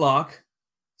 Mattalk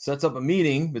sets up a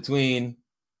meeting between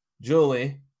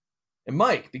Julie and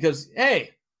Mike because,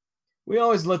 hey, we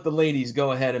always let the ladies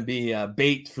go ahead and be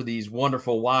bait for these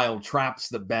wonderful wild traps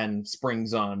that Ben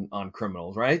springs on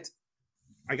criminals, right?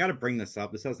 I got to bring this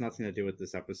up. This has nothing to do with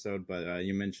this episode, but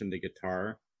you mentioned the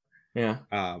guitar. Yeah.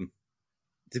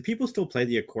 Do people still play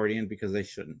the accordion? Because they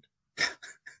shouldn't.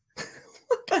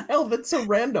 What the hell? That's so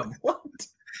random. What?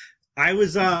 I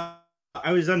was on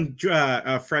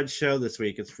Fred's show this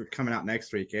week. It's coming out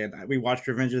next week, and we watched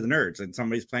Revenge of the Nerds, and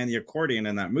somebody's playing the accordion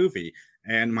in that movie.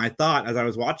 And my thought as I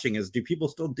was watching is, do people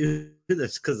still do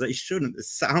this? Because they shouldn't. It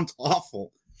sounds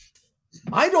awful.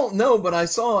 I don't know, but I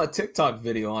saw a TikTok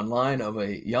video online of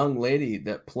a young lady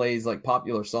that plays like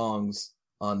popular songs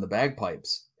on the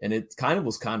bagpipes, and it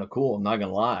was kind of cool. I'm not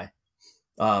gonna lie.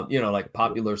 Like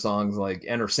popular songs like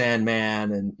Enter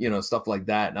Sandman and stuff like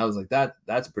that. And I was like,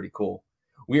 that's pretty cool.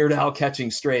 Weird Al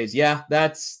catching strays. Yeah,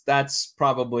 that's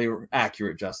probably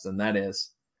accurate, Justin. That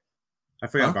is. I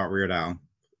forgot about Weird Al.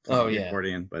 Oh yeah,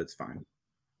 accordion, but it's fine.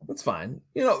 It's fine.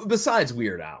 Besides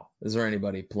Weird Al, is there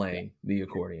anybody playing the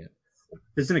accordion?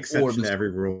 There's an exception to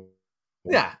every rule.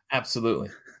 Yeah, absolutely.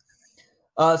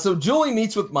 So Julie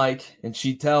meets with Mike, and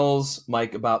she tells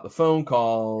Mike about the phone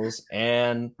calls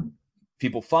and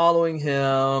people following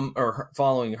him or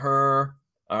following her.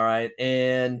 All right,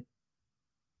 and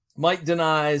Mike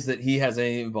denies that he has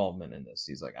any involvement in this.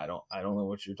 He's like, I don't know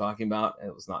what you're talking about.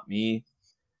 It was not me.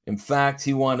 In fact,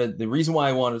 the reason why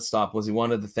I wanted to stop was he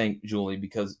wanted to thank Julie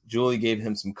because Julie gave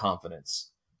him some confidence.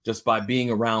 Just by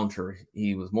being around her,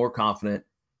 he was more confident.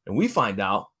 And we find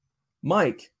out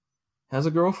Mike has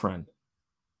a girlfriend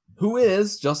who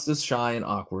is just as shy and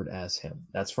awkward as him.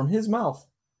 That's from his mouth.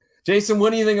 Jason, what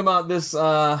do you think about this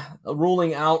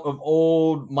ruling out of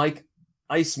old Mike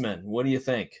Iceman? What do you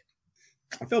think?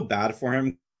 I feel bad for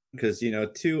him because,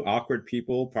 two awkward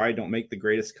people probably don't make the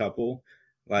greatest couple.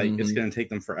 Like, It's going to take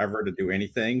them forever to do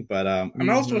anything. But I'm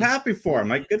also happy for him.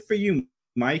 Like, good for you,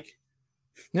 Mike.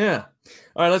 Yeah.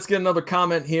 All right, let's get another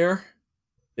comment here.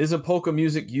 Isn't polka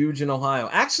music huge in Ohio?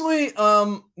 Actually,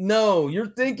 no. You're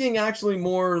thinking actually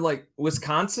more like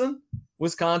Wisconsin,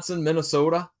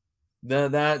 Minnesota.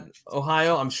 That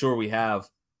Ohio, I'm sure we have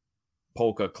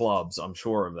polka clubs. I'm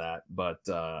sure of that, but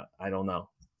I don't know.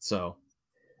 So,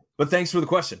 but thanks for the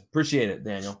question. Appreciate it,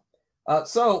 Daniel.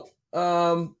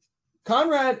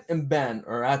 Conrad and Ben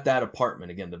are at that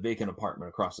apartment again, the vacant apartment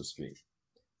across the street.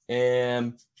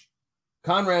 And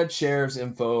Conrad shares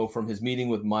info from his meeting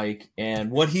with Mike and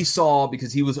what he saw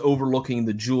because he was overlooking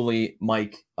the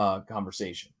Julie-Mike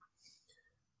conversation.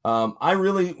 I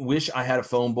really wish I had a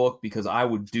phone book because I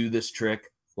would do this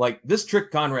trick. Like, this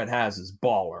trick Conrad has is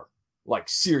baller. Like,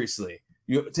 seriously.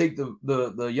 You take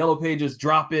the yellow pages,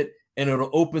 drop it, and it'll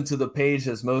open to the page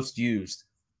that's most used.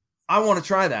 I want to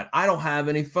try that. I don't have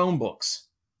any phone books.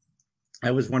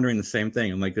 I was wondering the same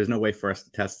thing. I'm like, there's no way for us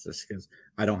to test this because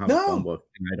I don't have a phone book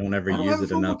and I don't ever use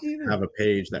it enough to have a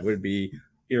page that would be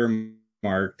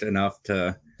earmarked enough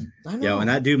to, and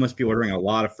that dude must be ordering a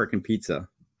lot of freaking pizza.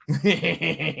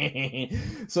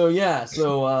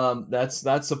 So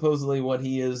that's supposedly what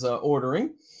he is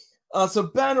ordering. So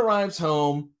Ben arrives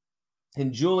home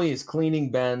and Julie is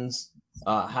cleaning Ben's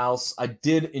house. I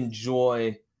did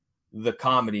enjoy the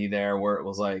comedy there where it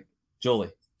was like, Julie,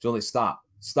 stop.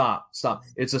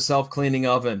 It's a self-cleaning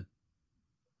oven.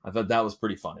 I thought that was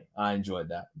pretty funny. I enjoyed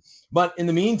that. But in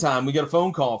the meantime, we get a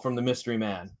phone call from the mystery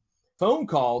man. Phone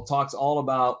call talks all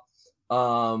about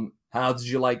how did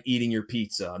you like eating your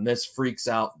pizza? And this freaks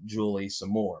out Julie some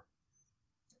more.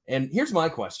 And here's my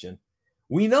question.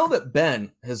 We know that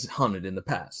Ben has hunted in the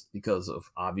past because of,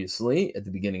 obviously, at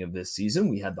the beginning of this season,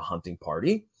 we had the hunting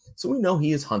party. So we know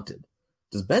he has hunted.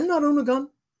 Does Ben not own a gun?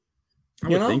 I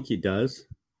would think he does.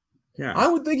 Yeah. I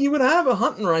would think he would have a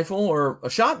hunting rifle or a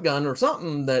shotgun or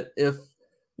something that if,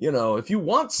 if you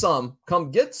want some,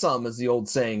 come get some, as the old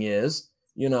saying is,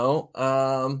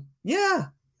 yeah.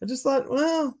 I just thought,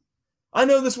 well, I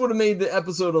know this would have made the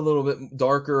episode a little bit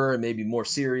darker and maybe more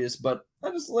serious, but I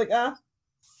just like, you're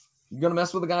going to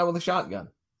mess with a guy with a shotgun.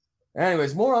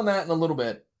 Anyways, more on that in a little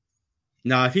bit.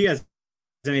 No, if he has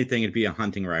anything, it'd be a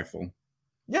hunting rifle.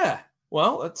 Yeah.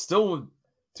 Well, that's still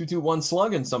 221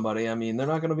 slugging somebody. I mean, they're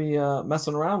not going to be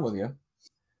messing around with you.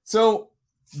 So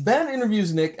Ben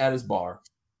interviews Nick at his bar,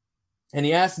 and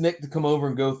he asks Nick to come over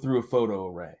and go through a photo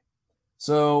array.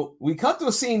 So we cut to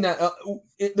a scene that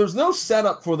there's no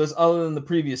setup for this other than the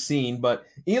previous scene, but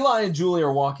Eli and Julie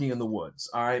are walking in the woods.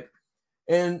 All right.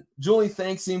 And Julie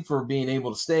thanks him for being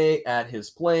able to stay at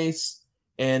his place.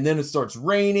 And then it starts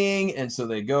raining. And so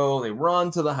they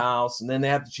run to the house, and then they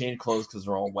have to change clothes because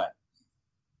they're all wet.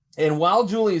 And while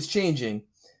Julie is changing,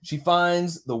 she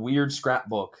finds the weird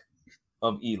scrapbook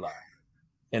of Eli.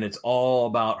 And it's all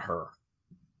about her.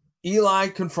 Eli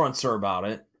confronts her about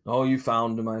it. Oh, you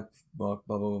found my book,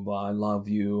 blah, blah, blah, blah. I love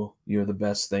you. You're the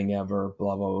best thing ever,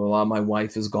 blah, blah, blah, blah. My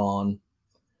wife is gone.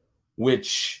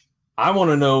 Which I want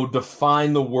to know,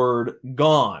 define the word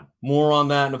gone. More on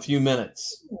that in a few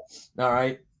minutes. All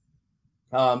right.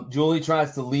 Julie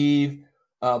tries to leave,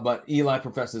 but Eli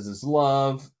professes his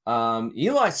love.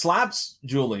 Eli slaps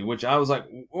Julie, which I was like,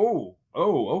 oh,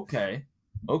 okay.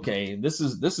 Okay, this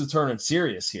is turning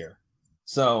serious here.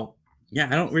 So yeah,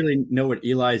 I don't really know what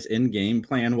Eli's in-game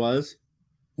plan was.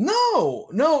 No,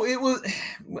 it was.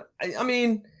 I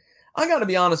mean, I got to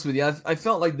be honest with you. I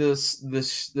felt like this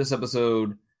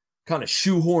episode kind of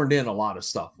shoehorned in a lot of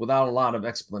stuff without a lot of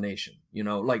explanation.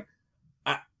 Like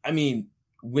I mean,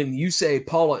 when you say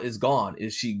Paula is gone,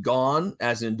 is she gone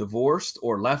as in divorced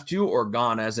or left you, or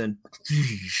gone as in,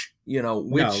 which? No,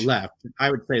 left.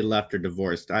 I would say left or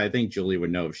divorced. I think Julie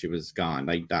would know if she was gone,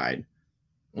 like died.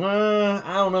 I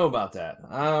don't know about that.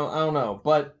 I don't know.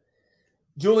 But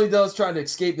Julie does try to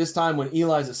escape this time when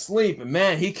Eli's asleep, and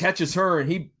man, he catches her and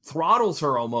he throttles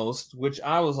her almost, which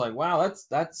I was like, wow,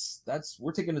 that's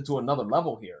we're taking it to another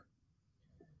level here.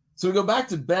 So we go back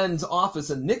to Ben's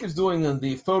office, and Nick is doing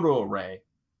the photo array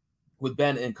with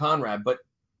Ben and Conrad, but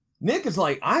Nick is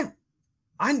like, I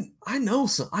know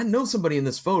somebody in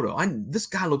this photo. This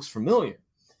guy looks familiar.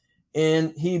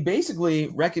 And he basically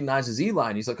recognizes Eli,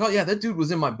 and he's like, oh yeah, that dude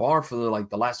was in my bar for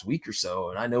the last week or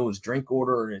so, and I know his drink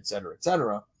order, and et cetera, et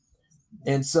cetera.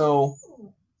 And so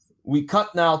we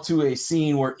cut now to a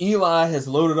scene where Eli has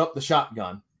loaded up the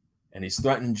shotgun, and he's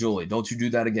threatening Julie, don't you do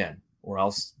that again, or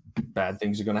else bad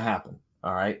things are going to happen.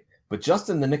 All right. But just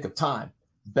in the nick of time,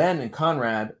 Ben and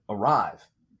Conrad arrive,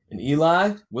 and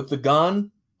Eli with the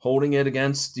gun, holding it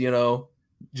against,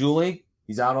 Julie,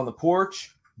 he's out on the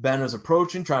porch. Ben is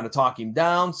approaching, trying to talk him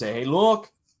down, say, hey,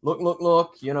 look, you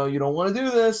don't want to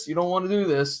do this. You don't want to do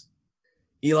this.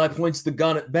 Eli points the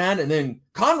gun at Ben, and then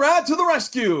Conrad to the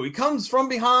rescue. He comes from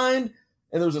behind,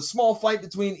 and there's a small fight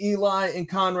between Eli and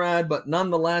Conrad, but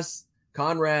nonetheless,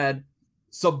 Conrad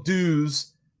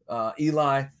subdues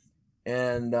Eli,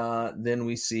 and then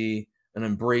we see an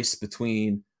embrace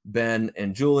between Ben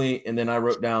and Julie, and then I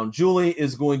wrote down, Julie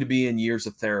is going to be in years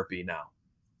of therapy now.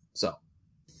 So,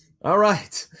 all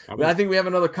right. I think we have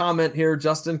another comment here.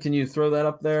 Justin, can you throw that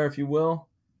up there, if you will?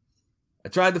 I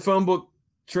tried the phone book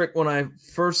trick when I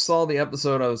first saw the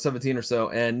episode. I was 17 or so,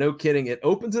 and no kidding, it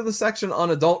opened to the section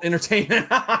on adult entertainment.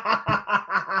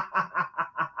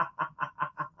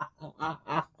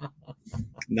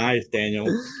 Nice, Daniel.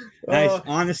 Nice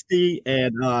honesty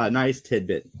and nice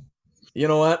tidbit. You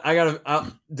know what?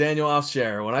 Daniel, I'll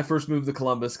share. When I first moved to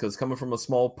Columbus, because coming from a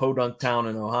small podunk town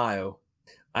in Ohio,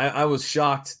 I was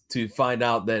shocked to find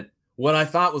out that what I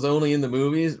thought was only in the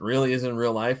movies really is in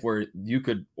real life, where you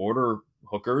could order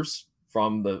hookers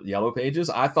from the Yellow Pages.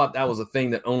 I thought that was a thing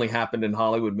that only happened in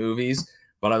Hollywood movies,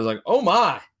 but I was like, oh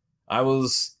my! I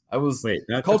was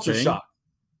culture shock.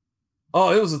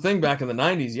 Oh, it was a thing back in the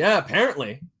 90s. Yeah,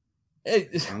 apparently.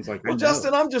 Sounds like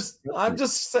Justin, I'm just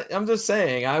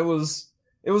saying, it was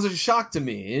a shock to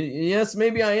me. Yes,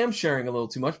 maybe I am sharing a little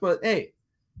too much, but hey,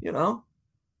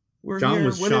 we're John here,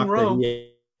 was winning Rome.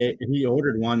 He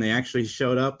ordered one. They actually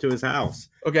showed up to his house.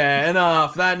 Okay,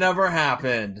 enough. That never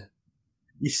happened.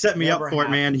 You set me up for it,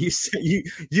 man.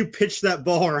 You pitched that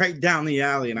ball right down the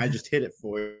alley, and I just hit it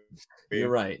for you. You're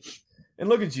right. And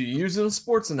look at you using a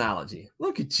sports analogy.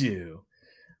 Look at you.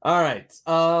 All right.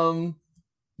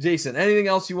 Jason, anything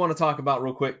else you want to talk about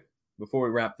real quick before we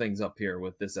wrap things up here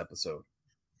with this episode?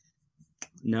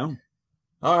 No.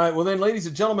 All right. Well, then, ladies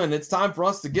and gentlemen, it's time for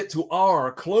us to get to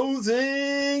our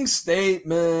closing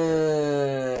statements.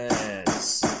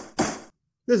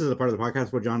 This is a part of the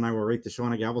podcast where John and I will rate the show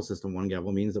on a gavel system. 1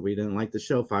 gavel means that we didn't like the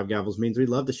show. 5 gavels means we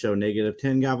love the show. Negative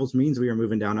 10 gavels means we are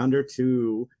moving down under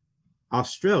to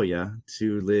Australia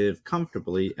to live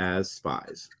comfortably as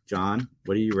spies. John,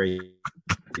 what do you rate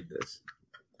this?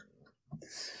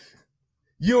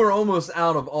 You are almost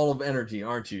out of all of energy,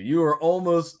 aren't you? You are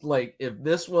almost like, if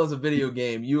this was a video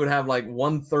game, you would have like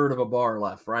 1/3 of a bar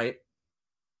left, right?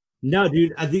 No,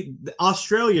 dude. I think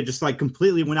Australia just like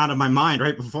completely went out of my mind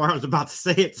right before I was about to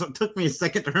say it. So it took me a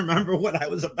second to remember what I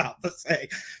was about to say.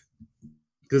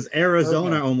 Because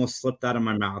Arizona almost slipped out of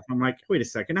my mouth. I'm like, wait a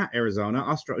second, not Arizona,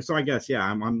 Australia. So I guess, yeah,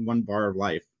 I'm on 1 bar of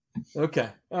life. Okay.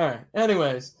 All right.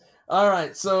 Anyways. All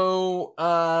right. So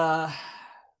I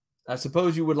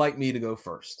suppose you would like me to go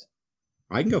first.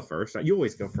 I can go first. You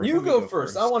always go first. You go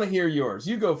first. I want to hear yours.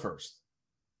 You go first.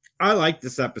 I like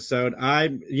this episode.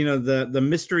 The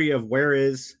mystery of where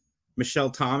is Michelle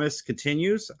Thomas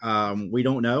continues. We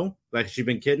don't know. Like, has she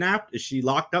been kidnapped? Is she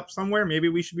locked up somewhere? Maybe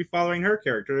we should be following her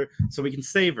character so we can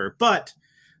save her. But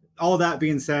all that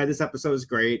being said, this episode is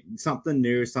great. Something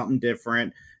new, something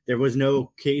different. There was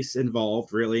no case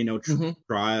involved, really. No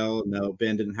trial. No,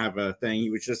 Ben didn't have a thing.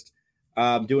 He was just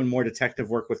doing more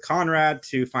detective work with Conrad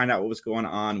to find out what was going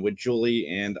on with Julie.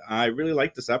 And I really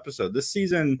like this episode. This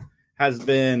season has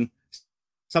been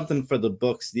something for the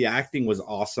books. The acting was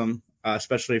awesome,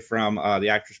 especially from the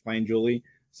actress playing Julie.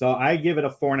 So I give it a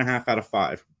 4.5 out of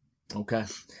 5. Okay.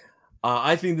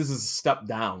 I think this is a step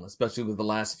down, especially with the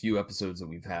last few episodes that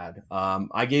we've had.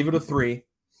 I gave it a 3,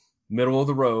 middle of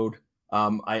the road.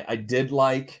 I did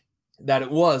like that it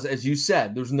was, as you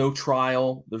said, there's no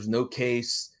trial, there's no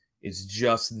case. It's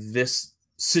just this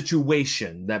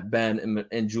situation that Ben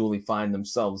and Julie find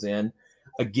themselves in.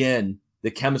 Again, the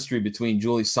chemistry between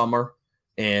Julie Summer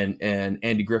and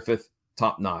Andy Griffith,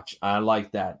 top notch. I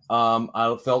like that.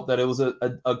 I felt that it was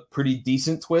a pretty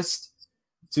decent twist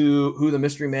to who the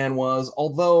mystery man was.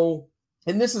 Although,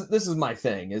 and this is my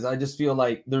thing, is I just feel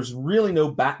like there's really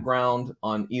no background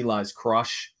on Eli's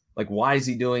crush. Like, why is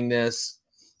he doing this?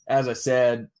 As I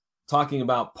said, talking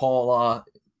about Paula,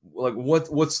 like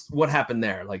what happened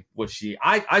there? Like, was she?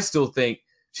 I still think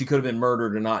she could have been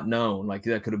murdered and not known. Like,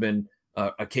 that could have been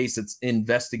a case that's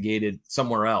investigated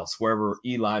somewhere else, wherever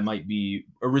Eli might be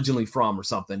originally from or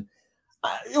something.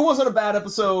 It wasn't a bad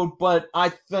episode, but I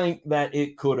think that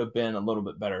it could have been a little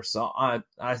bit better. So I'm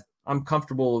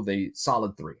comfortable with a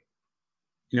solid 3.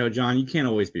 You know, John, you can't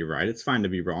always be right. It's fine to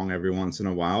be wrong every once in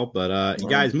a while. But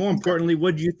guys, more importantly,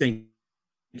 what do you think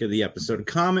of the episode?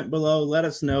 Comment below. Let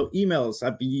us know. Email us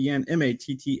at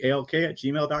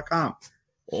benmattalk@gmail.com.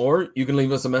 Or you can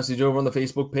leave us a message over on the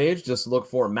Facebook page. Just look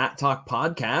for Mattalk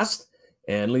Podcast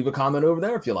and leave a comment over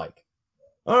there if you like.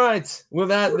 All right. With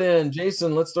that, then,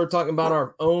 Jason, let's start talking about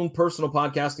our own personal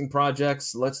podcasting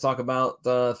projects. Let's talk about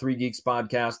the 3 Geeks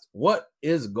podcast. What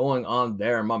is going on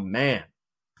there, my man?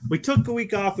 We took a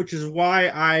week off, which is why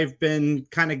I've been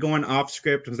kind of going off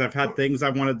script, because I've had things I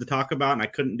wanted to talk about and I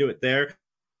couldn't do it there.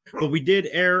 But we did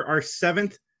air our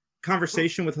 7th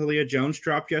conversation with Aaliyah Jones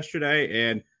dropped yesterday,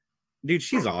 and dude,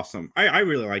 she's awesome. I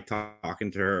really like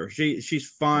talking to her. She's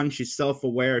fun. She's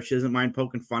self-aware. She doesn't mind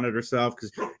poking fun at herself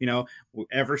because, you know,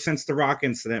 ever since the Rock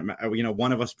incident, you know,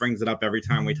 one of us brings it up every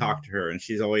time we talk to her, and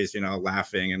she's always, you know,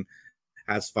 laughing and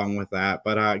has fun with that.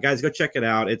 But guys, go check it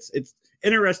out. It's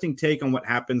interesting take on what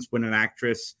happens when an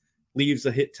actress leaves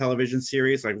a hit television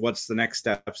series. Like, what's the next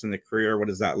steps in the career? What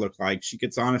does that look like? She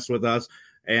gets honest with us.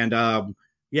 And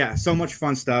yeah, so much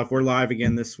fun stuff. We're live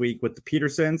again this week with the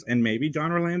Petersons, and maybe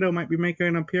John Orlando might be making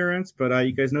an appearance. But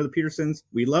you guys know the Petersons.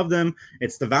 We love them.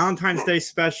 It's the Valentine's Day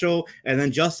special. And then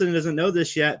Justin doesn't know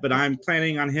this yet, but I'm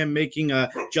planning on him making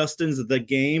Justin's The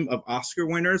Game of Oscar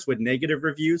winners with negative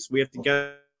reviews. We have to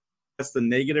guess the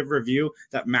negative review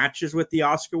that matches with the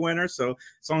Oscar winner. So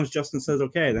as long as Justin says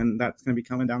okay, then that's going to be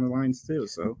coming down the lines too.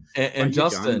 So and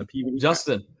Justin,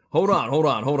 Hold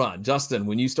on. Justin,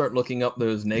 when you start looking up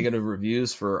those negative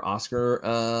reviews for Oscar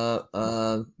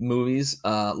movies,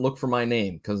 look for my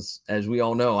name, because as we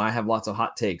all know, I have lots of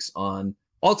hot takes on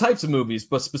all types of movies,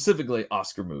 but specifically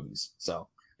Oscar movies. So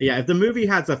yeah, if the movie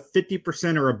has a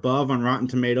 50% or above on Rotten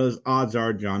Tomatoes, odds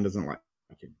are John doesn't like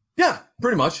it. Yeah,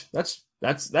 pretty much. That's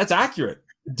accurate.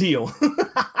 Deal.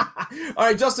 All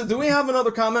right, Justin, do we have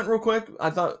another comment real quick? I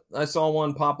thought I saw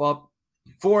one pop up.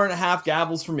 4.5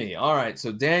 gavels for me. All right,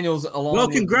 so Daniel's along. Well,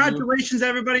 congratulations,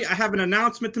 everybody. I have an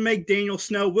announcement to make. Daniel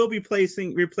Snow will be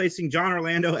replacing John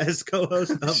Orlando as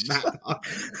co-host of Mattalk.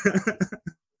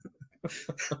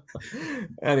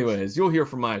 Anyways, you'll hear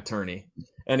from my attorney.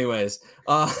 Anyways,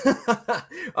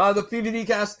 the PVD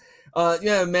cast.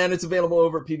 Yeah, man, it's available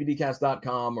over at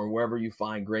pvdcast.com or wherever you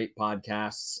find great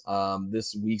podcasts.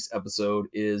 This week's episode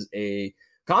is a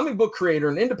comic book creator,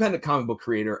 an independent comic book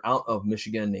creator out of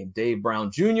Michigan named Dave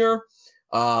Brown Jr.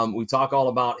 We talk all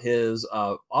about his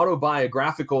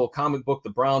autobiographical comic book, The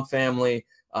Brown Family.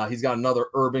 He's got another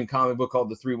urban comic book called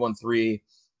The 313,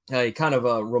 a kind of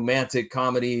a romantic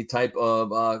comedy type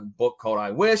of book called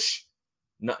I Wish,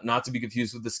 not to be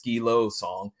confused with the Ski Low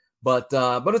song. But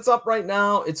it's up right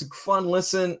now. It's a fun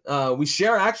listen. We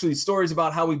share actually stories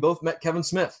about how we both met Kevin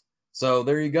Smith. So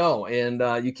there you go. And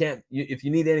if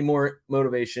you need any more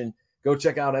motivation, go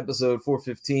check out episode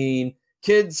 415.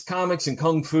 Kids, Comics, and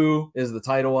Kung Fu is the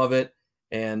title of it.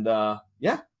 And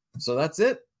so that's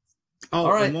it. Oh,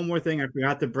 all right. And one more thing I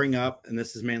forgot to bring up, and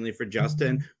this is mainly for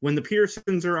Justin. When the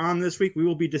Petersons are on this week, we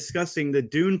will be discussing the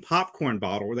Dune popcorn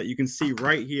bottle that you can see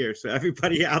right here. So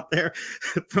everybody out there,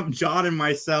 from John and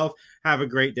myself, have a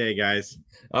great day, guys.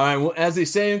 All right. Well, as they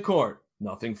say in court,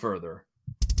 nothing further.